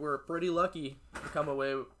Rapid were pretty lucky to come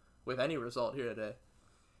away with any result here today.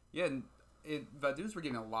 Yeah, and Vaduz were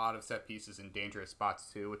getting a lot of set pieces in dangerous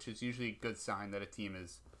spots too, which is usually a good sign that a team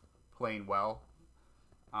is playing well.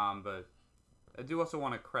 But I do also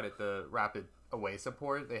want to credit the Rapid away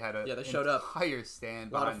support. They had they showed up. Entire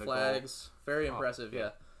stand a lot behind of the flags. goal. Very impressive.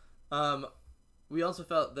 Yeah. We also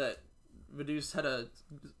felt that Vaduz had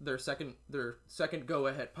their second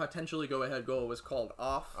potentially go ahead goal was called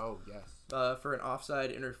off. Oh yes. For an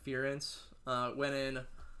offside interference. Went in,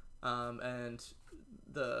 and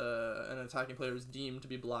an attacking player was deemed to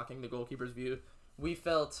be blocking the goalkeeper's view. We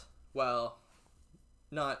felt, not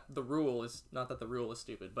that the rule is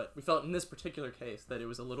stupid, but we felt in this particular case that it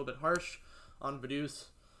was a little bit harsh on Vaduz,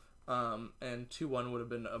 and 2-1 would have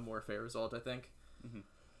been a more fair result, I think. Mm-hmm.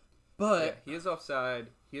 But he is offside.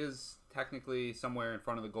 He is technically somewhere in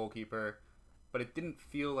front of the goalkeeper, but it didn't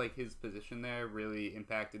feel like his position there really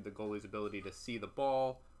impacted the goalie's ability to see the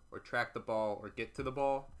ball or track the ball or get to the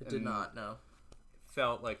ball. It did not, no.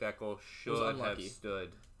 Felt like that goal should have stood.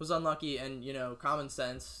 It was unlucky, and, common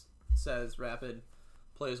sense says Rapid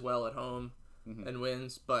plays well at home and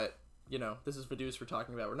wins, but, this is Vaduz we're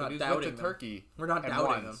talking about. We're not doubting them. Turkey. We're not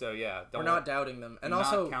doubting them. So, yeah. We're not doubting them. And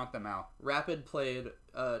also, count them out. Rapid played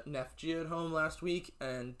Nefci at home last week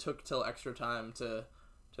and took till extra time to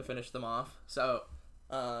finish them off. So,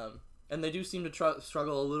 and they do seem to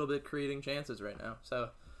struggle a little bit creating chances right now. So,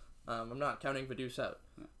 I'm not counting Vaduz out.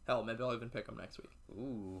 Yeah. Hell, maybe I'll even pick them next week.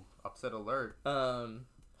 Ooh, upset alert.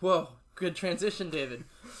 Whoa, good transition, David.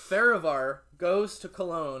 Fehervar goes to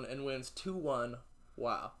Cologne and wins 2-1.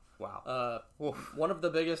 Wow. One of the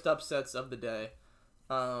biggest upsets of the day.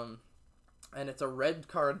 And it's a red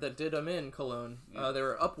card that did them in, Cologne. Yeah. They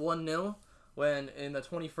were up 1-0 when, in the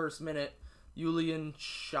 21st minute, Julian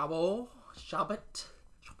Chabot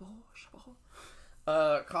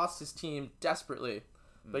cost his team desperately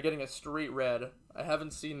by getting a straight red. I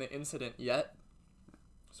haven't seen the incident yet,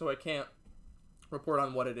 so I can't report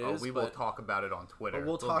on what it is. We will talk about it on Twitter.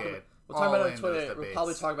 We'll talk about it on Twitter. We'll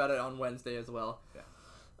probably talk about it on Wednesday as well.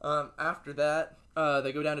 Yeah. After that,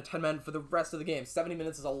 they go down to 10 men for the rest of the game. 70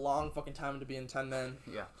 minutes is a long fucking time to be in 10 men.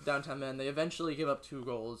 Yeah. Down 10 men. They eventually give up 2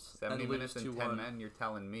 goals. 70 minutes and 10 men, you're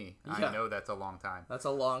telling me. Yeah. I know that's a long time. That's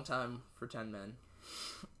a long time for 10 men.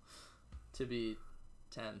 To be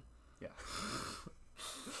 10. Yeah.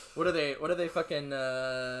 What are they fucking, what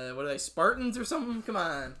are they, Spartans or something? Come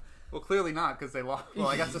on. Well, clearly not, because they lost. Well,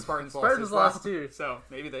 I guess the Spartans lost. Spartans lost too. So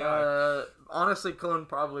maybe they are. Honestly, Cologne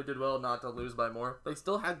probably did well not to lose by more. They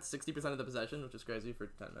still had 60% of the possession, which is crazy for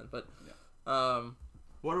 10 men. But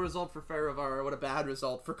what a result for Fehervar. What a bad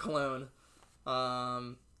result for Cologne.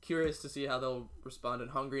 Curious to see how they'll respond in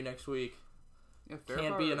Hungary next week. Yeah,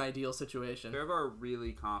 can't be an ideal situation. Fehervar a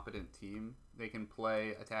really competent team. They can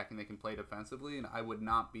play attacking, they can play defensively, and I would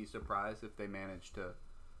not be surprised if they manage to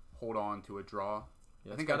hold on to a draw.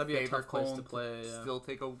 Yeah, I think gotta be a tough place to play. Still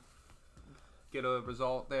get a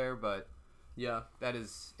result there, but yeah,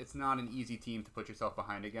 it's not an easy team to put yourself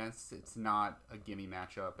behind against. It's not a gimme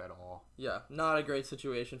matchup at all. Yeah, not a great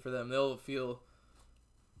situation for them. They'll feel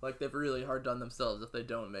like they've really hard done themselves if they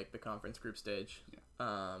don't make the conference group stage.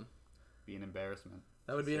 Yeah. Be an embarrassment.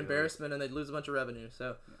 That would be an embarrassment, and they'd lose a bunch of revenue.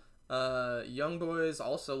 So, Young Boys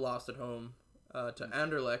also lost at home to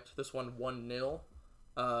Anderlecht. This one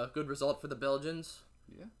 1-0. Good result for the Belgians.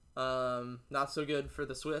 Yeah. Not so good for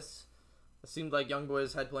the Swiss. It seemed like Young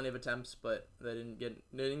Boys had plenty of attempts, but they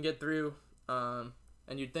didn't get through. And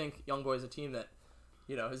you'd think Young Boys, a team that,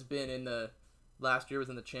 has been in the last year was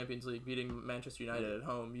in the Champions League, beating Manchester United at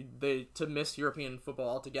home. To miss European football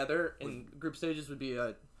altogether in group stages would be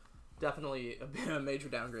definitely a major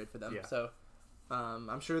downgrade for them. Yeah. So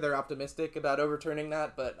I'm sure they're optimistic about overturning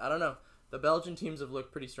that, but I don't know. The Belgian teams have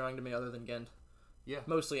looked pretty strong to me, other than Gent. Yeah.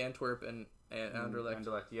 Mostly Antwerp and Anderlecht.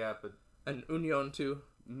 Anderlecht, yeah, but and Union too.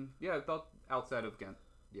 Mm-hmm. Yeah, I thought outside of Gent.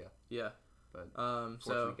 Yeah. Yeah. But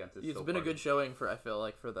so Gent is it's been a good showing for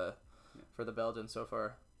the Belgians so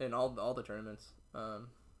far in all the tournaments.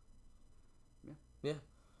 Yeah.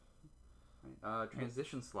 Right.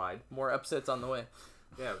 Transition slide. More upsets on the way.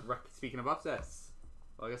 Yeah. Speaking of upsets,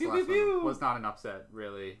 well, I guess the last one was not an upset,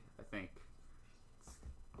 really. I think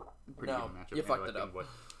pretty No, even matchup. you fucked it up.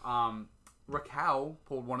 Rakow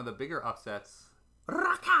pulled one of the bigger upsets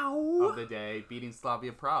Rakow of the day, beating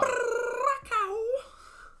Slavia Prague. Rakow.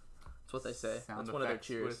 That's what they say. Sound That's one of their effects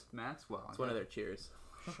cheers. with Maxwell. That's one of their cheers.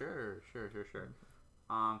 Sure.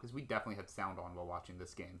 Because we definitely had sound on while watching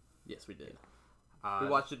this game. Yes, we did. We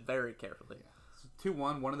watched it very carefully. Yeah.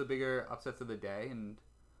 2-1, one of the bigger upsets of the day, and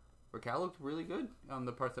Rakow looked really good on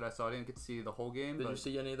the parts that I saw. I didn't get to see the whole game. Did you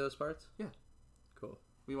see any of those parts? Yeah. Cool.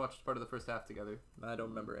 We watched part of the first half together. I don't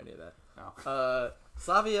remember any of that. Oh.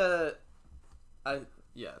 Slavia,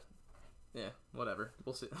 yeah, whatever.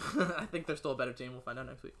 We'll see. I think they're still a better team. We'll find out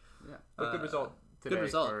next week. Yeah, but good result today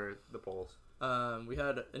for the Poles. We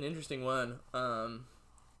had an interesting one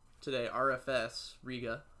today. RFS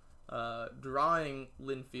Riga drawing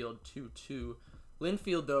Linfield 2-2.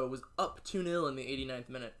 Linfield, though, was up 2-0 in the 89th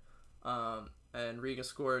minute, and Riga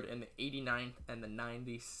scored in the 89th and the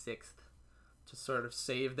 96th to sort of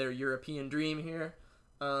save their European dream here.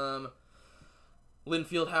 Linfield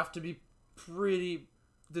have to be pretty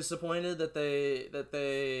disappointed that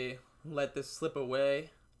they let this slip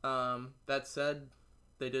away. That said,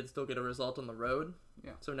 they did still get a result on the road.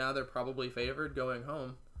 Yeah. So now they're probably favored going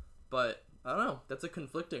home. But I don't know. That's a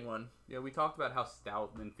conflicting one. Yeah, we talked about how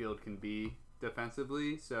stout Linfield can be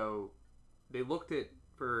defensively. So they looked it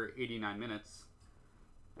for 89 minutes,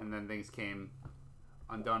 and then things came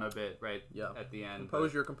undone a bit at the end.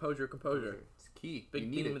 Composure. It's key. Big you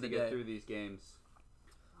need theme it of to the get day. through these games.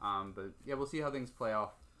 But yeah, we'll see how things play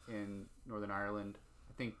off in Northern Ireland.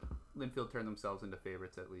 I think Linfield turned themselves into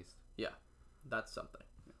favorites at least. Yeah, that's something.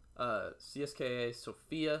 CSKA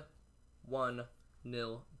Sofia 1-0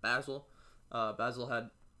 Basel. Basel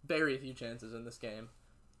had very few chances in this game,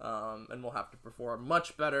 and will have to perform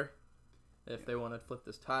much better if they want to flip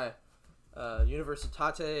this tie.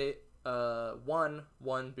 Universitate 1-1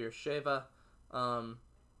 Beersheva.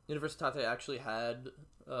 Universitate actually had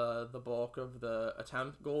the bulk of the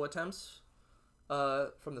goal attempts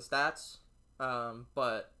from the stats,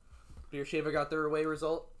 but Beersheva got their away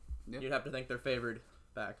result. Yep. You'd have to think they're favored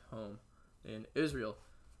back home in Israel.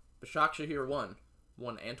 Başakşehir won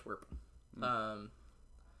Antwerp.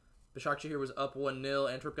 Başakşehir was up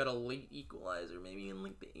 1-0. Antwerp got a late equalizer, maybe in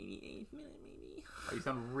like the 88th minute, maybe. Oh, you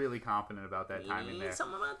sound really confident about that timing there.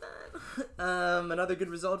 Something about that. Another good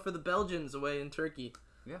result for the Belgians away in Turkey.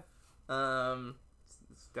 Yeah.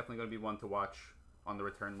 It's definitely going to be one to watch on the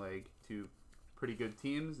return leg. Two pretty good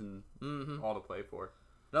teams and all to play for.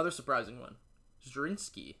 Another surprising one.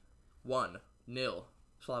 Zrinski 1-0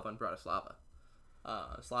 Slovan Bratislava.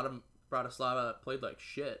 Slovan Bratislava played like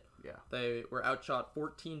shit. Yeah. They were outshot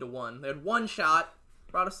 14-1. They had one shot.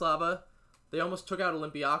 Bratislava, they almost took out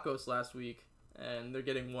Olympiacos last week, and they're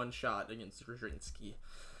getting one shot against Zrinski.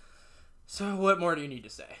 So what more do you need to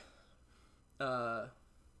say?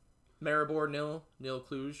 Maribor 0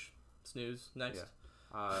 Cluj. Snooze. Next.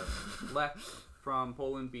 Yeah. Lech from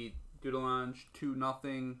Poland beat Dudelange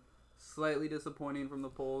 2-0. Slightly disappointing from the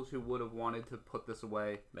Poles, who would have wanted to put this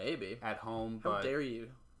away. Maybe. At home. How dare you?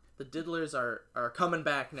 The Diddlers are coming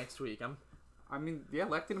back next week.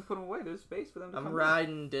 Lech didn't put them away. There's space for them to come I'm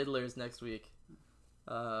riding Diddlers next week.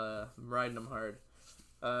 I'm riding them hard.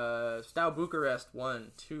 Steaua Bucharest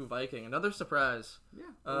 1-2 Viking. Another surprise. Yeah,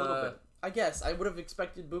 a little bit. I guess I would have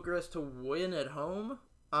expected Bucharest to win at home.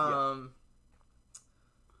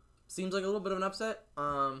 Seems like a little bit of an upset.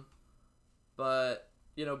 But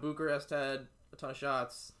Bucharest had a ton of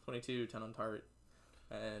shots, 22, 10 on target,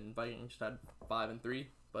 and Vikings had 5 and 3,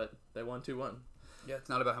 but they won 2-1. Yeah, it's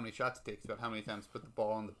not about how many shots it takes, it's about how many times put the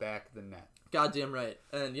ball in the back of the net. Goddamn right.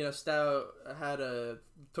 And Steaua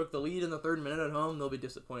took the lead in the 3rd minute at home. They'll be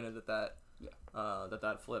disappointed that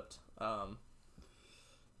flipped.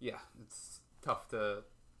 Yeah, it's tough to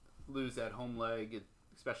lose that home leg,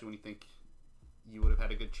 especially when you think you would have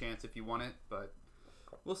had a good chance if you won it, but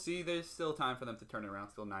we'll see. There's still time for them to turn it around.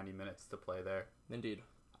 Still 90 minutes to play there. Indeed.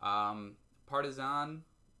 Partizan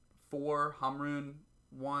 4, Hamrun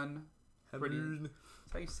 1. Hamrun.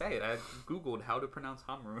 That's how you say it. I Googled how to pronounce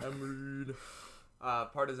Hamrun. Hamrun.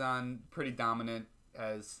 Partizan pretty dominant,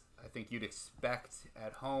 as I think you'd expect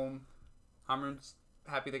at home. Hamrun's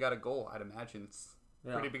happy they got a goal, I'd imagine. It's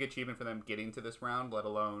pretty big achievement for them getting to this round, let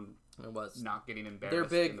alone not getting embarrassed.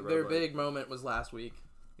 Their big moment was last week.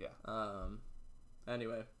 Yeah.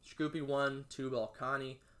 Anyway, Shkupi 1-2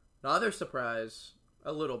 Balkani. Another surprise,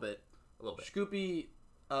 a little bit. Shkupi,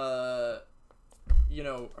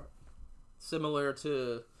 similar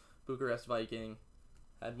to Bucharest Viking,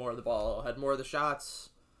 had more of the ball, had more of the shots,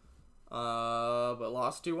 but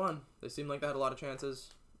lost 2-1. They seem like they had a lot of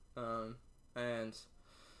chances. And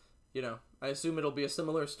I assume it'll be a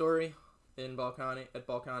similar story in Balkany.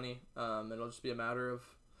 It'll just be a matter of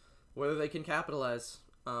whether they can capitalize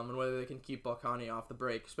and whether they can keep Balkany off the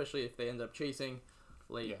break, especially if they end up chasing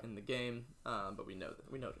late in the game. But we know this.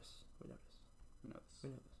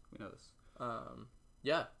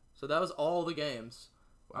 Yeah. So that was all the games.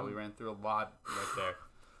 Wow, we ran through a lot right there.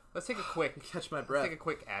 Let's take a quick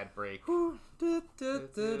ad break. Buy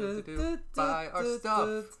our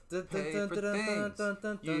stuff. Pay for things.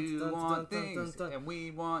 You want things, and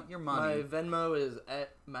we want your money. My Venmo is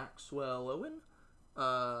at Maxwell Owen,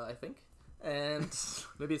 I think, and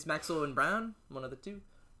maybe it's Maxwell Owen Brown, one of the two.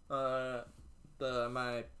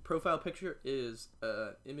 My profile picture is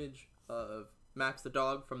an image of Max the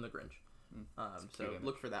dog from The Grinch. So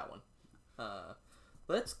look for that one.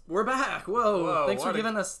 We're back. Whoa thanks for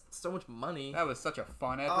giving us so much money. That was such a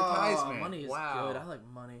fun advertisement. Money is good. I like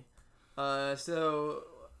money. So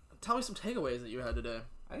tell me some takeaways that you had today.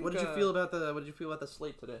 What did you feel about the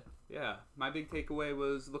slate today? Yeah, my big takeaway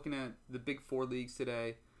was looking at the big four leagues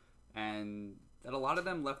today, and that a lot of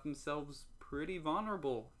them left themselves pretty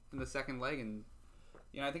vulnerable in the second leg, and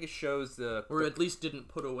I think it shows at least didn't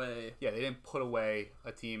put away. Yeah, they didn't put away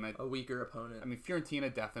a team, a weaker opponent. I mean,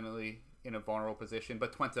 Fiorentina definitely in a vulnerable position,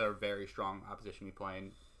 but Twente are very strong opposition we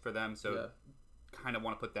playing for them, so kind of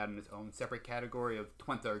want to put that in its own separate category of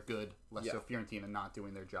Twente are good, less so Fiorentina not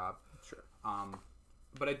doing their job. Sure.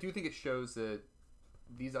 But I do think it shows that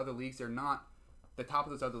these other leagues are not. The top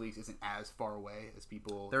of those other leagues isn't as far away as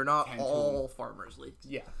people. They're not all farmers leagues.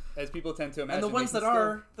 Yeah, as people tend to imagine. And the ones that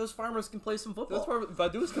are, those farmers can play some football.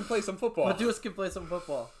 Vaduz can play some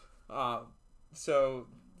football. So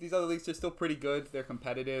these other leagues are still pretty good. They're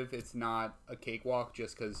competitive. It's not a cakewalk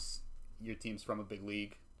just because your team's from a big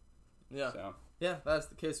league. Yeah. So. Yeah, that's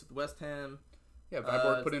the case with West Ham. Yeah,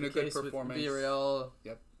 Viborg put in a good performance. Villarreal.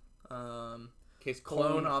 Yep. Case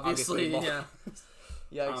Cologne, obviously. Yeah.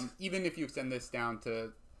 Yeah. Even if you extend this down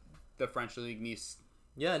to the French league, Nice.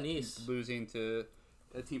 Yeah, Nice losing to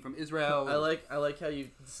a team from Israel. I like how you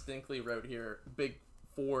distinctly wrote here big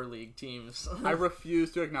four league teams. I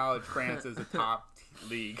refuse to acknowledge France as a top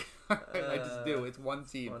league. I just do. It's one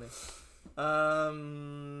team. Funny.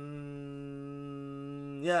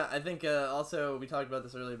 Yeah, I think also we talked about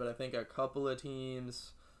this earlier, but I think a couple of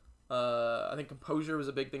teams. I think composure was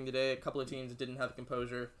a big thing today. A couple of teams didn't have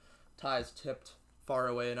composure. Ties tipped far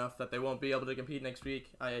away enough that they won't be able to compete next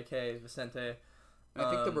week. IAK, Vicente. And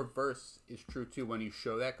I think the reverse is true too when you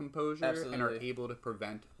show that composure and are able to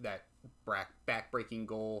prevent that back-breaking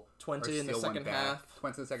goal. Twente in the second half.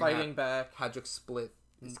 Twente in the second fighting half. Back. Hajduk Split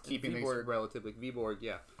is keeping things relatively. Viborg,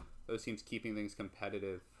 yeah. Those teams keeping things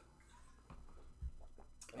competitive.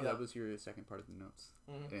 Oh, that was your second part of the notes.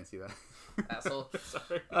 Mm-hmm. I didn't see that. Asshole.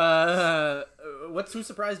 Sorry. Who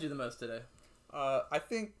surprised you the most today? I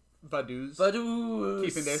think Vaduz.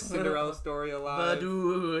 Keeping their Cinderella story alive.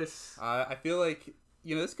 Vaduz. I feel like,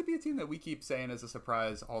 this could be a team that we keep saying as a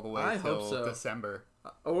surprise all the way till December.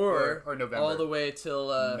 Or November. All the way till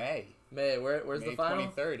May. May. Where's the final? May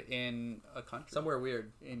 23rd in a country. Somewhere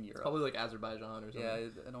weird. In Europe. It's probably like Azerbaijan or something. Yeah,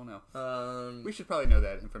 I don't know. We should probably know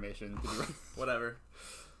that information. Whatever.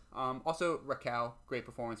 Also, Raquel, great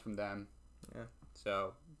performance from them. Yeah.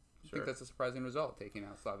 So, I think that's a surprising result, taking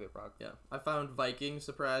out Slavia Prague. Yeah. I found Vikings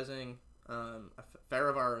surprising.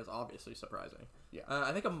 Fehervar is obviously surprising. Yeah.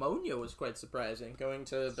 I think Omonia was quite surprising, going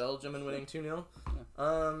to Belgium and winning 2-0.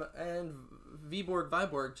 Yeah. And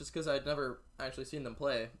Viborg, just because I'd never actually seen them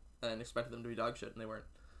play and expected them to be dog shit, and they weren't.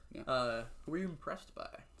 Yeah. Who were you impressed by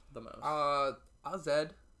the most? AZ, I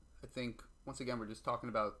think, once again, we're just talking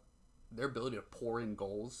about their ability to pour in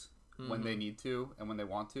goals when they need to and when they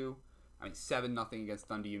want to. I mean, 7-0 against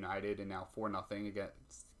Dundee United and now 4-0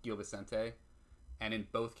 against Gil Vicente. And in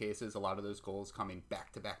both cases, a lot of those goals coming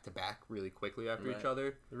back to back to back really quickly after each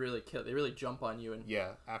other. They really jump on you.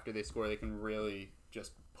 After they score, they can really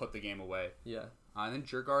just put the game away. Yeah. And then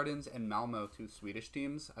Djurgårdens and Malmo, two Swedish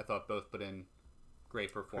teams, I thought both put in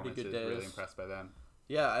great performances. Really impressed by them.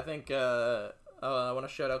 Yeah, I think I want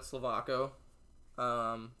to shout out Slovako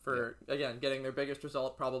for, again, getting their biggest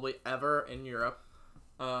result probably ever in Europe.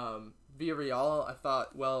 Villarreal, I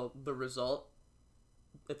thought, the result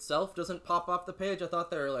itself doesn't pop off the page. I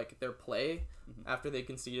thought their play after they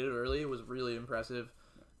conceded early was really impressive.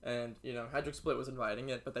 And, Hajduk Split was inviting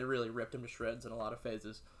it, but they really ripped him to shreds in a lot of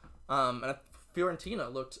phases. And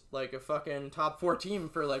Fiorentina looked like a fucking top 4 team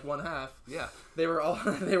for one half. Yeah. They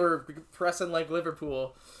were pressing like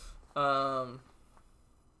Liverpool. And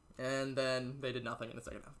then they did nothing in the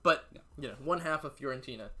second half. But, one half of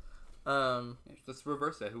Fiorentina. Let's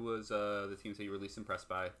reverse that. Who was the teams that you were least impressed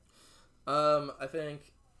by? I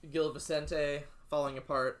think Gil Vicente falling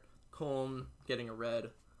apart, Cologne getting a red.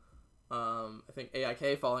 I think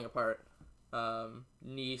AIK falling apart.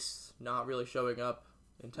 Nice not really showing up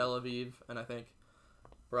in Tel Aviv, and I think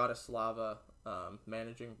Bratislava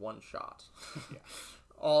managing one shot. Yeah.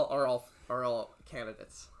 are all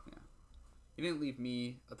candidates. Yeah. You didn't leave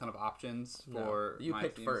me a ton of options for you my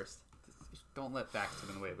picked teams. first. Don't let facts get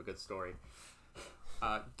in the way of a good story.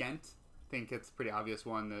 Gent, I think it's a pretty obvious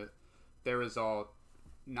one that their result,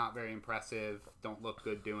 not very impressive, don't look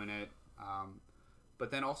good doing it.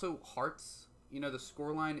 But then also Hearts, the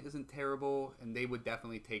scoreline isn't terrible, and they would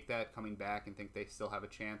definitely take that coming back and think they still have a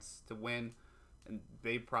chance to win. And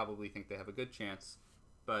they probably think they have a good chance.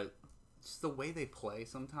 But just the way they play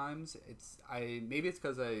sometimes, maybe it's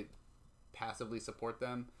because I passively support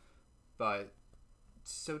them, but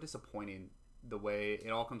it's so disappointing the way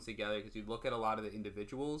it all comes together, because you look at a lot of the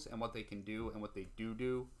individuals and what they can do and what they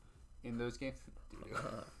do in those games.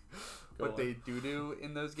 They do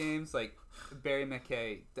in those games, like Barry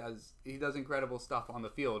McKay does incredible stuff on the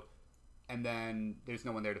field, and then there's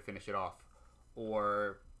no one there to finish it off.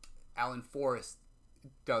 Or Alan Forrest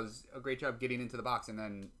does a great job getting into the box and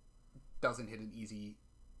then doesn't hit an easy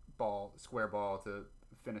square ball to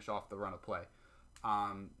finish off the run of play.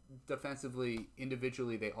 Defensively,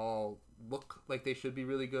 individually, they all look like they should be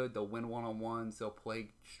really good. They'll win one-on-ones. They'll play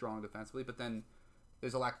strong defensively, but then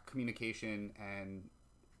there's a lack of communication, and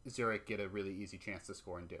Zurich get a really easy chance to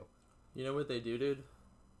score and do. You know what they do, dude?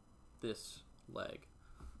 This leg.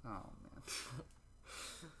 Oh, man.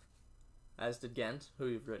 As did Gent, who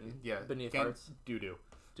you've written. Yeah. Beneath Gent, Hearts. doo-doo.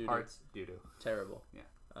 Hearts, doo-doo. Terrible. Yeah.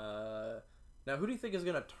 Now, who do you think is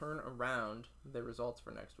going to turn around their results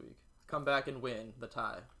for next week? Come back and win the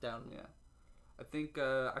tie down. Yeah. I think,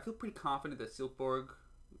 I feel pretty confident that Silkeborg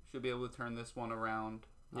should be able to turn this one around.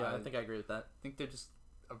 Yeah, I think I agree with that. I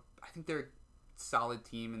think they're a solid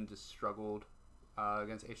team and just struggled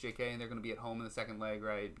against HJK, and they're going to be at home in the second leg,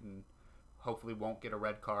 right? And hopefully won't get a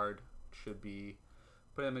red card. Should be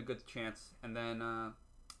put them a good chance. And then I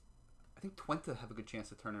think Twente have a good chance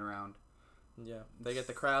to turn it around. Yeah, they get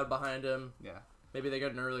the crowd behind them. Yeah. Maybe they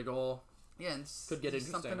get an early goal. Yeah, and could get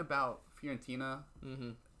interesting. Something about Fiorentina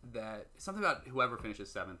something about whoever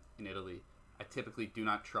finishes 7th in Italy, I typically do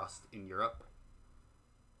not trust in Europe.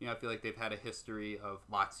 I feel like they've had a history of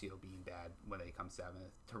Lazio being bad when they come 7th.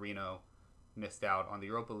 Torino missed out on the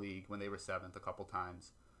Europa League when they were 7th a couple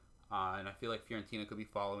times. And I feel like Fiorentina could be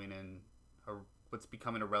following in what's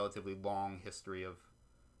becoming a relatively long history of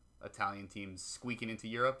Italian teams squeaking into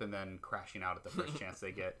Europe and then crashing out at the first chance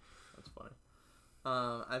they get. That's funny.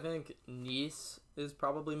 I think Nice is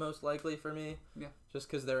probably most likely for me. Yeah. Just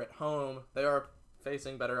because they're at home. They are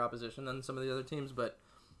facing better opposition than some of the other teams, but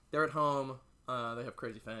they're at home. They have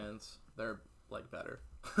crazy fans. They're, better.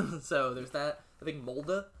 So there's that. I think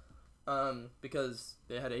Molde, because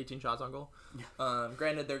they had 18 shots on goal. Yeah.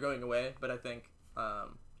 Granted, they're going away, but I think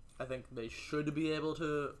they should be able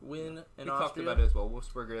to win in Austria. We talked about it as well.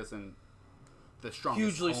 Wolfsberger isn't the strongest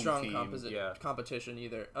hugely home strong team. competition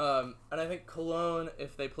either. And I think Cologne,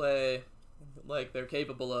 if they play like they're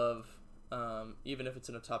capable of, even if it's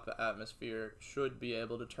in a tough atmosphere, should be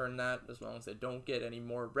able to turn that as long as they don't get any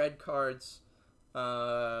more red cards.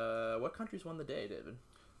 What countries won the day, David?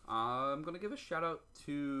 I'm going to give a shout out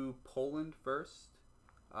to Poland first.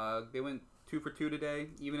 They went 2 for 2 today,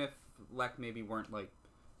 even if Lech maybe weren't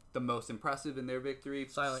the most impressive in their victory.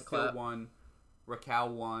 Silent Still clap. won. Raquel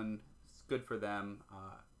won. It's good for them.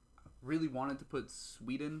 Really wanted to put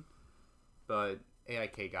Sweden, but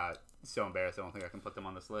AIK got so embarrassed I don't think I can put them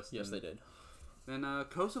on this list. Yes, they did. Then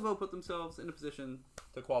Kosovo put themselves in a position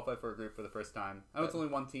to qualify for a group for the first time. I know it's only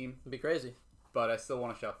one team. It'd be crazy. But I still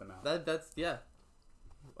want to shout them out. That's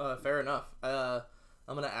fair enough. I'm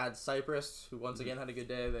going to add Cyprus, who once again had a good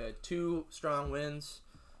day. They had 2 strong wins,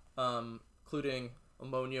 including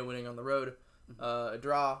Omonia winning on the road, a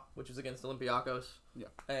draw, which was against Olympiacos,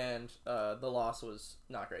 and the loss was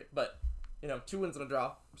not great. But, 2 wins and a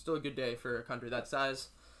draw, still a good day for a country that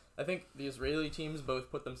size. I think the Israeli teams both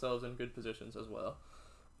put themselves in good positions as well.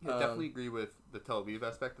 Yeah, definitely agree with the Tel Aviv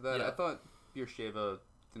aspect of that. Yeah. I thought Beersheva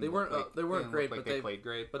they weren't great, but they played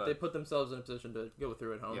great. But they put themselves in a position to go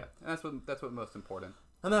through at home. Yeah, and that's what's most important.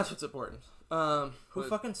 And that's what's important. Who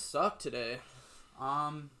fucking sucked today?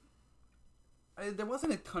 There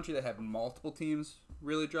wasn't a country that had multiple teams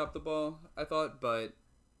really drop the ball, I thought, but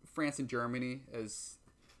France and Germany as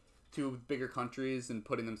 2 bigger countries and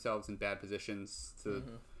putting themselves in bad positions to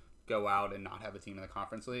go out and not have a team in the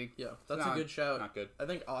Conference League. Yeah, that's a good shout. Not good. I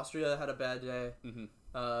think Austria had a bad day.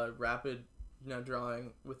 Rapid,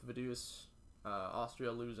 drawing with Vaduz.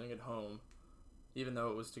 Austria losing at home, even though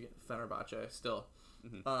it was to get Fenerbahce still.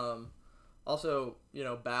 Also,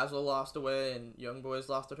 Basel lost away and Young Boys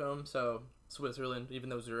lost at home, so Switzerland, even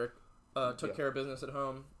though Zurich took care of business at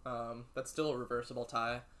home, that's still a reversible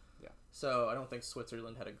tie. Yeah. So I don't think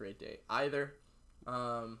Switzerland had a great day either.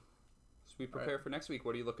 So we prepare for next week.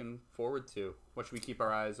 What are you looking forward to? What should we keep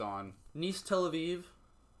our eyes on? Nice Tel Aviv,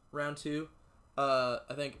 round 2. I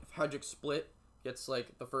think if Hajduk Split gets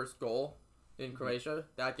the first goal in Croatia,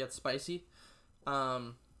 that gets spicy.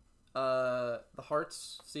 The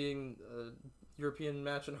Hearts, seeing a European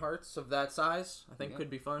match in Hearts of that size, I think could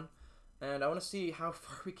be fun. And I want to see how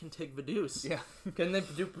far we can take Vaduz. Yeah. Can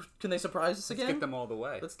they surprise us again? Let's get them all the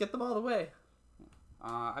way. Let's get them all the way.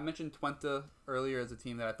 I mentioned Twente earlier as a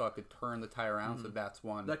team that I thought could turn the tie around, so that's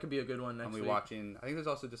one. That could be a good one next week. Watching. I think there's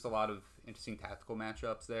also just a lot of interesting tactical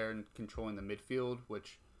matchups there and controlling the midfield,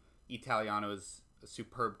 which Italiano is a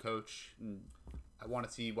superb coach. And I want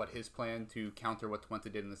to see what his plan to counter what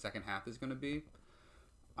Twente did in the second half is going to be.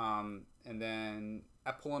 And then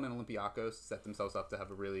Apollon-Olympiacos set themselves up to have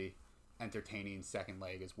a really entertaining second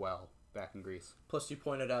leg as well back in Greece. Plus, you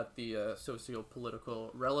pointed out the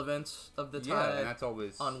socio-political relevance of the tie and that's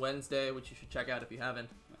always on Wednesday, which you should check out if you haven't.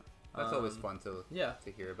 Yeah. That's always fun to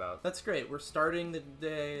hear about. That's great. We're starting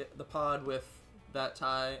the pod with that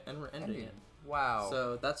tie, and we're ending it. Wow.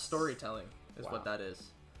 So that's storytelling is what that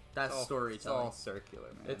is. That's storytelling. It's all circular,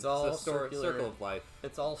 man. It's all circular. Circle of life.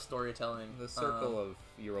 It's all storytelling. The circle of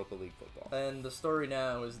Europa League football. And the story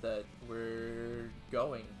now is that we're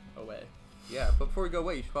going away. Yeah, but before we go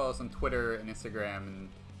away, you should follow us on Twitter and Instagram and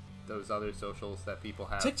those other socials that people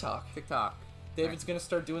have. TikTok. David's going to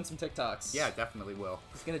start doing some TikToks. Yeah, definitely will.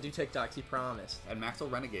 He's going to do TikToks, he promised. And Max will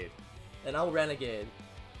renegade. And I'll renegade.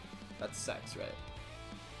 That's sex, right?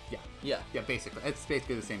 Yeah. Yeah, basically. It's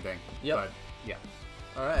basically the same thing. Yep. But, yeah.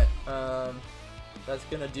 All right. That's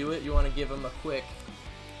going to do it. You want to give him a quick...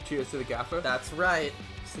 Cheers to the gaffer? That's right.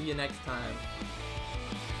 See you next time.